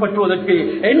பின்பற்றுவதற்கு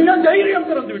என்ன தைரியம்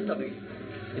திறந்து விட்டது?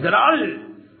 இதனால்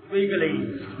இவைகளை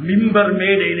மிம்பர்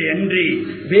மேடையிலே அன்றி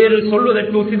வேறு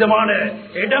சொல்வதற்கு உசிதமான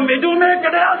இடம் எதுவுமே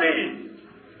கிடையாது.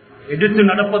 எடுத்து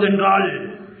நடப்பதென்றால்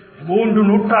 3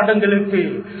 நூற்றாண்டுகளுக்கு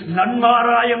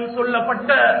நன்மாராயம்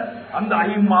சொல்லப்பட்ட அந்த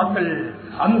ஐம்மாக்கள்,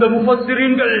 அந்த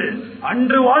முஃபஸ்ஸிரீன்கள்,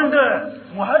 அன்று வாழ்ந்த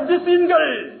முஹத்திஸீன்கள்,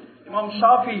 இமாம்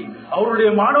ஷாஃபி அவருடைய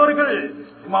மாணவர்கள்,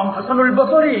 இமாம் ஹசனுல்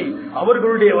பஸரி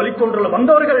அவர்களுடைய வழித்தோன்றல்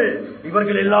வந்தவர்கள்,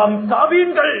 இவர்கள் எல்லாம்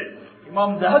தாபீன்கள்.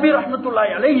 இமாம் ஸஹபி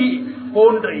ரஹ்மத்துல்லாஹி அலைஹி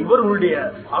போன்ற இவர்களுடைய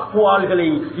அக்வால்களை,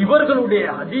 இவர்களுடைய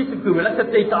ஹதீஸுக்கு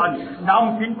விளக்கத்தை தான் நாம்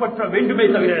பின்பற்ற வேண்டுமே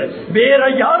தவிர வேற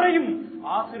யாரையும்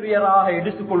ஆசிரியராக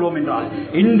எடுத்துக் கொள்வோம் என்றால்,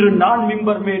 இன்று நான்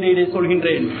மிம்பர் மேடையிலே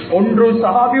சொல்கின்றேன், ஒன்று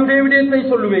சஹாபியுடைய விடயத்தை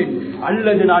சொல்லுவேன்,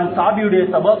 அல்லது நான் சாபியுடைய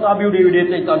சபாசாபியுடைய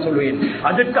விடயத்தை தான் சொல்லுவேன்.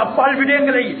 அதற்கு அப்பால்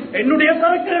விடயங்களை, என்னுடைய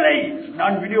கருத்துக்களை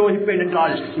நான் விநியோகிப்பேன்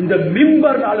என்றால் இந்த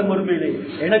மிம்பர் நாளும் ஒருமையிலே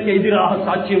எனக்கு எதிராக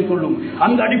சாட்சியம் சொல்லும்.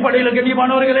 அந்த அடிப்படையில்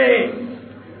கண்ணியமானவர்களே,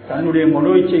 தன்னுடைய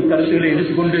மனோயிச்சை கருத்துக்களை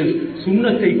எடுத்துக்கொண்டு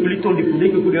சுண்ணத்தை குளித்தோண்டி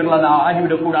புதைக்கக்கூடியவர்களாக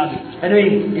ஆகிவிடக் கூடாது. எனவே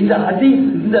இந்த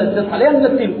இந்த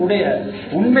தலையங்கத்தின் உடைய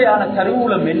உண்மையான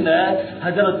கருவூலம் என்ன?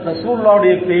 ஹஜ்ரத்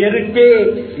ரசூலுல்லாஹ்வுடைய பெயருக்கே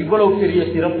இவ்வளவு பெரிய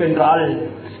சிறப்பு என்றால்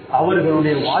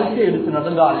அவர்களுடைய வாழ்க்கை எடுத்து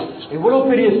நடந்தால் எவ்வளவு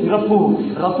பெரிய சிறப்பு.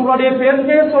 ரசூலுடைய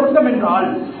பெயருக்கே சொர்க்கம் என்றால்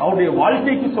அவருடைய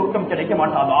வாழ்க்கைக்கு சொர்க்கம் கிடைக்க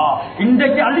மாட்டாதா?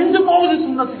 இன்றைக்கு அழிந்து போவது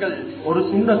சுன்னத்துகள். ஒரு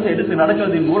சுன்னத்தை எடுத்து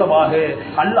நடக்கிறதன் மூலமாக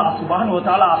அல்லாஹ் சுப்ஹானஹு வ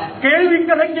தஆலா கேள்வி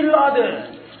கணக்கில்லாத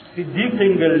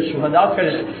சித்தீக்கள்,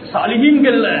 சுஹதாக்கள்,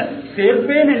 சாலிஹீன்கள்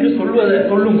சேர்ப்பேன் என்று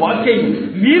சொல்லும் வாக்கை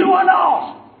மீறுவானா?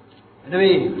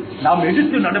 எனவே நாம்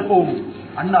எடுத்து நடப்போம்.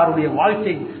 அன்னாருடைய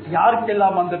வாழ்க்கை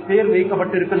யாருக்கெல்லாம் அந்த பெயர்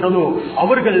வைக்கப்பட்டிருக்கின்றதோ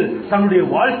அவர்கள் தன்னுடைய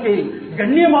வாழ்க்கையை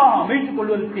கண்ணியமாக அமைத்துக்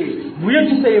கொள்வதற்கு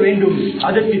முயற்சி செய்ய வேண்டும்.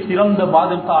 அதற்கு சிறந்த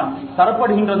பாதம் தான்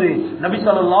தரப்படுகின்றது. நபி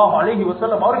ஸல்லல்லாஹு அலைஹி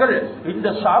வஸல்லம் அவர்கள்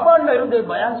இந்த ஷாபான்ல இருந்து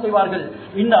பயான் செய்வார்கள்.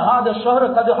 இன்ன ஹாத ஷஹர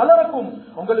கத் ஹலரக்கும்,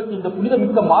 உங்களுக்கு இந்த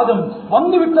புனிதமிக்க மாதம்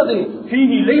வந்துவிட்டது.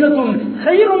 ஃபீஹி லைலத்துன்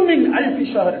கைரும் மின் அல்ஃபி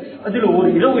ஷஹர், அதில் ஒரு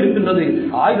இரவு இருக்கின்றது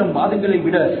 1000 மாதங்களை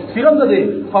விட சிறந்தது.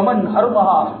 ஃபமன்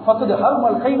ஹர்மஹா ஃபகத்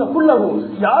ஹர்மல் கைர குல்லஹு,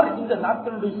 யார் இந்த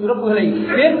நாட்களுடைய சிறப்புகளை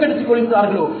பேர்க்கெடுத்துக்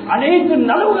கொள்கிறார்களோ அனைத்து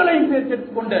நலவுகளையும்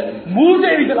பேர்க்கெடுத்துக் கொண்ட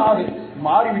மூதேவிகளாக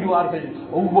மாறிவிடுவார்கள்.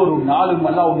 ஒவ்வொரு நாளும்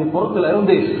அல்லாஹ்வுடைய புறத்தில்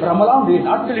இருந்து ரமலானுடைய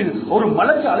நாட்களில் ஒரு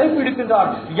மலக்கு அழைப்பு எடுக்கின்றார்.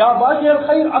 யா பாகியல்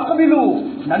கைர் அக்பிலு,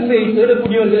 நன்மையை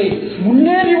தேடக்கூடியவர்களே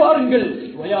முன்னேறி வாருங்கள்.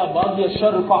 வயா பாகிய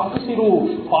ஷர் ஃபஅக்ஸிரு,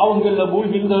 பாவங்கள்ல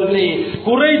மூழ்கின்றவர்களே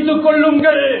குறைத்துக்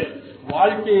கொள்ளுங்கள்.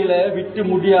 வாழ்க்கையில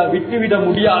விட்டுவிட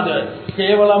முடியாத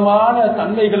கேவலமான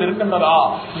தன்மைகள் இருக்கின்றதா?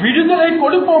 விடுதலை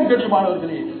கொடுப்போம்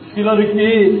கண்ணியமானவர்களே. சிலருக்கு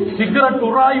சிகரெட்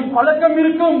உராயும் பழக்கம்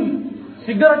இருக்கும்,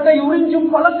 சிகரெட்டை உறிஞ்சும்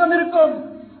பழக்கம் இருக்கும்,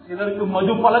 சிலருக்கு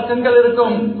மது பழக்கங்கள்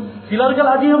இருக்கும்,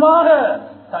 சிலர்கள் அதிகமாக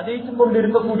தடைத்துக் கொண்டு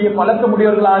இருக்கக்கூடிய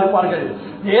பழக்கமுடையவர்களாக இருப்பார்கள்.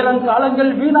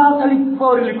 நேரங்காலங்கள் வீணா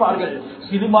கழிப்பவர்கள் இருப்பார்கள்.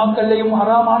 சினிமாக்களையும்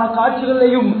ஹராமான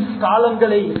காட்சிகளையும்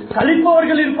காலங்களை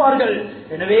கழிப்பவர்கள் இருப்பார்கள்.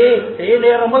 எனவே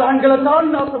ரமலான்களை தான்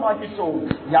நாசமாக்கிட்டோம்.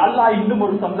 யாழ்லா இன்னும்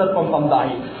ஒரு சந்தர்ப்பம்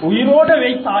தந்தாய், உயிரோட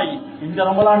வைத்தாய். இந்த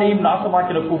ரமலானையும்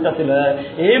நாசமாக்கிற கூட்டத்தில்,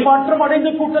 ஏமாற்றம்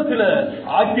அடைந்த கூட்டத்தில்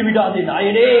ஆக்கிவிடாதே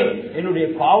நாயனே. என்னுடைய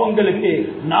பாவங்களுக்கு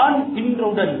நான்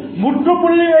இன்றுடன்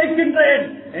முற்றுப்புள்ளி வைக்கின்றேன்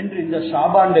என்று இந்த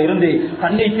ஷாபான்ல இருந்து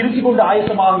தன்னை திருத்திக் கொண்டு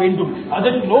ஆயத்தமாக வேண்டும்.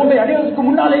 அதற்கு நோம்பை அடைவதற்கு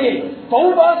முன்னாலேயே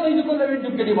தௌபா செய்து கொள்ள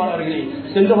வேண்டும். கெடிமானவர்களே,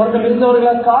 சென்ற வருடம்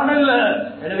இருந்தவர்களை காணல.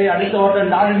 எனவே அடுத்த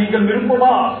வருடம் நான் நீங்கள்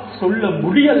விரும்புமா சொல்ல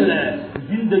முடியல.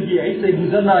 जिंदगी ऐसे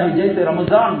गुजरना है जैसे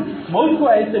रमजान, मौत को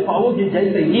ऐसे पाओगे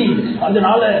जैसे ईद.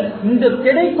 அதனால இந்த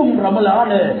கிடைக்கும்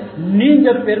ரமலான நீங்க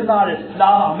பெருநாள்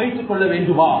நான் அமைத்துக் கொள்ள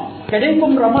வேண்டுமா?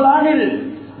 கிடைக்கும் ரமலானில்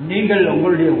நீங்கள்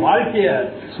உங்களுடைய வாழ்க்கையை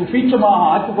சுபீட்சமாக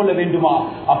ஆக்கிக் கொள்ள வேண்டுமா?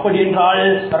 அப்படி என்றால்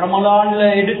ரமலான்ல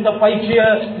எடுத்த பயிற்சியை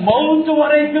மௌத்து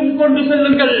வரைக்கும் கொண்டு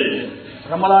செல்லுங்கள்.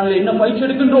 ரமலான்ல என்ன பயிற்சி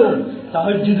எடுக்கின்றோம்?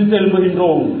 தஹஜ்ஜுதுக்கு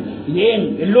எழும்புகின்றோம். ஏன்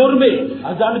எல்லோருமே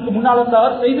அஜானுக்கு முன்னால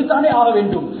தஹர் செய்து தானே ஆக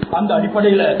வேண்டும். அந்த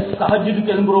அடிப்படையில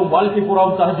தஹஜ்ஜுதுக்கு எழும்புறோம். வாழ்க்கை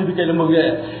பூராவும் தஹஜ்ஜுதுக்கு எழும்புங்க.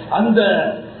 அந்த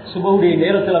சுபவுடைய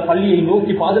நேரத்துல பள்ளியை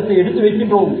நோக்கி பாதத்தை எடுத்து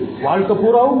வைக்கின்றோம். வாழ்க்கை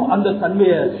பூராவும் அந்த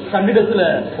தன்மையை தன்னிடத்துல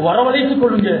வரவழைத்துக்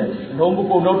கொள்ளுங்க.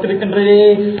 நோம்பு நோட்டு இருக்கின்றதே,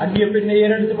 அந்நிய பெண்ணை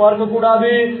ஏறெடுத்து பார்க்க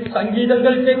கூடாது,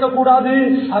 சங்கீதங்கள் கேட்கக்கூடாது,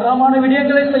 ஹராமான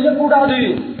விடயங்களை செய்யக்கூடாது.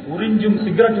 உறிஞ்சும்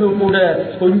சிகரெட்டுக்கு கூட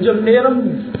கொஞ்சம் நேரம்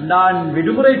நான்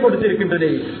விடுமுறை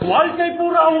கொடுத்திருக்கின்றேன். வாழ்க்கை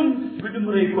பூராவும்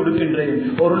விடுமுறை கொடுக்கின்றேன்.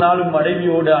 ஒரு நாளும்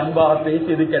மனைவியோடு அன்பாக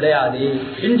பேசியது கிடையாது.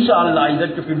 இன்ஷா அல்லாஹ்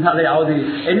இதற்கு பின்னாலேயாவது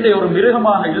என்னை ஒரு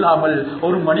மிருகமாக இல்லாமல்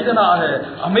ஒரு மனிதனாக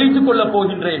அமைத்துக் கொள்ளப்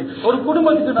போகின்றேன். ஒரு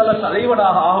குடும்பத்துக்கு நல்ல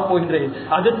தலைவனாக ஆகப் போகின்றேன்.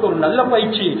 அதற்கு ஒரு நல்ல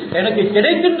பயிற்சி எனக்கு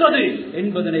கிடைக்கின்றது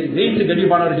என்பதனை வைத்து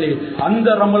கடிமானவர்களே,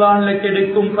 அந்த ரமலான்ல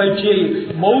கிடைக்கும் பயிற்சியை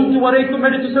மௌத் வரைக்கும்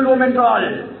எடுத்து செல்வோம் என்றால்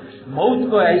மௌத்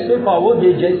को ऐसे पाओगे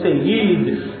जैसे ईद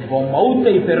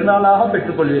மௌத்தை பெருநாளாக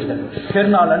பெற்றுக் கொள்வீர்கள்.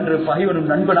 பெருநாள் அன்று பகைவனும்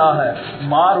நண்பனாக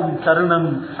மாறும் தருணம்.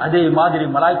 அதே மாதிரி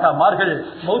மலாய்க்காமார்கள்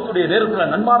மௌத்துடைய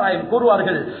நேரத்தில் நன்மாராயம்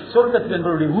கூறுவார்கள், சொர்க்கத்தில்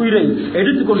எங்களுடைய உயிரை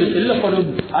எடுத்துக்கொண்டு செல்லப்படும்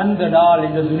அந்த நாள்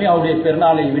இந்த துனியாவுடைய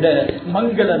பெருநாளை விட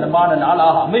மங்களமான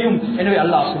நாளாக அமையும். எனவே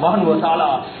அல்லாஹ் சுப்ஹானஹு வ தஆலா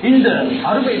இந்த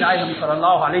அருமை நாயகம்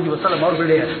ஸல்லல்லாஹு அலைஹி வஸல்லம்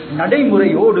அவர்களுடைய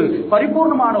நடைமுறையோடு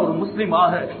பரிபூர்ணமான ஒரு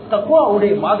முஸ்லிமாக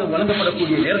தக்வாவுடைய மாதம்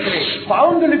வழங்கப்படக்கூடிய நேரத்திலே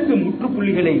பாவங்களுக்கு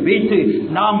முற்றுப்புள்ளிகளை வைத்து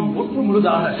நாம் ஒற்று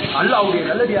முழுதாக அல்லாஹ்வுடைய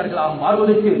நல்லடியார்களாக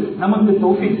மாறுவதற்கு நமக்கு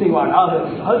தௌஃபீக் செய்வாயாக.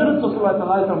 ஹஜ்ரத் ரசூலுல்லாஹி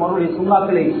ஸல்லல்லாஹு அலைஹி வஸல்லம் அவருடைய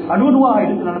சுன்னாக்களை அனுபவமாக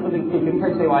எடுத்து நடப்பதற்கு கிருபை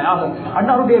செய்வாயாக.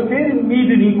 அன்னாருடைய பேரின்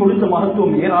மீது நீ கொடுத்த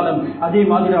மகத்துவம் ஏராளம். அதே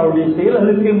மாதிரி அவருடைய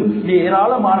செயல்களுக்கும் நீ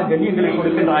ஏராளமான கண்ணியங்களை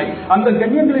கொடுக்கின்றாய். அந்த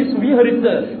கண்ணியங்களை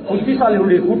சுவீகரித்த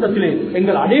புத்திசாலிகளுடைய கூட்டத்திலே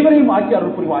எங்கள் அனைவரையும் ஆக்கி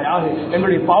அருள் புரிவாயாக.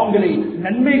 எங்களுடைய பாவங்களை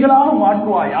நன்மைகளாக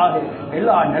மாற்றுவாயாக.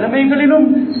 எல்லா நிலைமைகளிலும்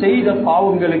செய்த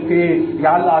பாவங்களுக்கு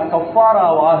யா அல்லாஹ்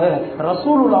கஃபாராவாக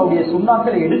ரசூலுல்லாஹ்வுடைய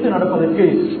சுன்னாக்களை எடுத்து நடப்பதற்கு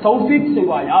தௌஃபீக்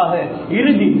செய்வாயாக.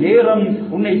 இறுதி நேரம்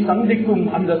உன்னை சந்திக்கும்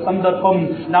அந்த சந்தர்ப்பம்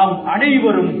நாம்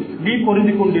அனைவரும் நீ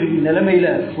பொருந்திக் கொண்டிருக்கும் நிலைமையில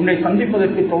உன்னை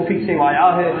சந்திப்பதற்கு தௌஃபீக்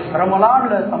செய்வாயாக.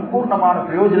 ரமலான்ல சம்பூர்ணமான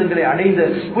பிரயோஜனங்களை அடைந்த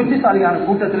புத்திசாலியான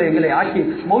கூட்டத்தில் எங்களை ஆக்கி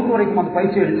மௌத் வரைக்கும் அந்த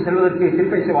பயிற்சி எடுத்து செல்வதற்கு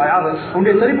கிருபை செய்வாயாக.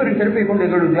 உன்னுடைய தரிப்பெரும் கிருபை கொண்டு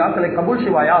எங்களுடைய துஆக்களை கபூல்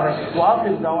செய்வாயாக.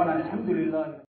 வாசில் தவானா அல்ஹம்துலில்லாஹ்.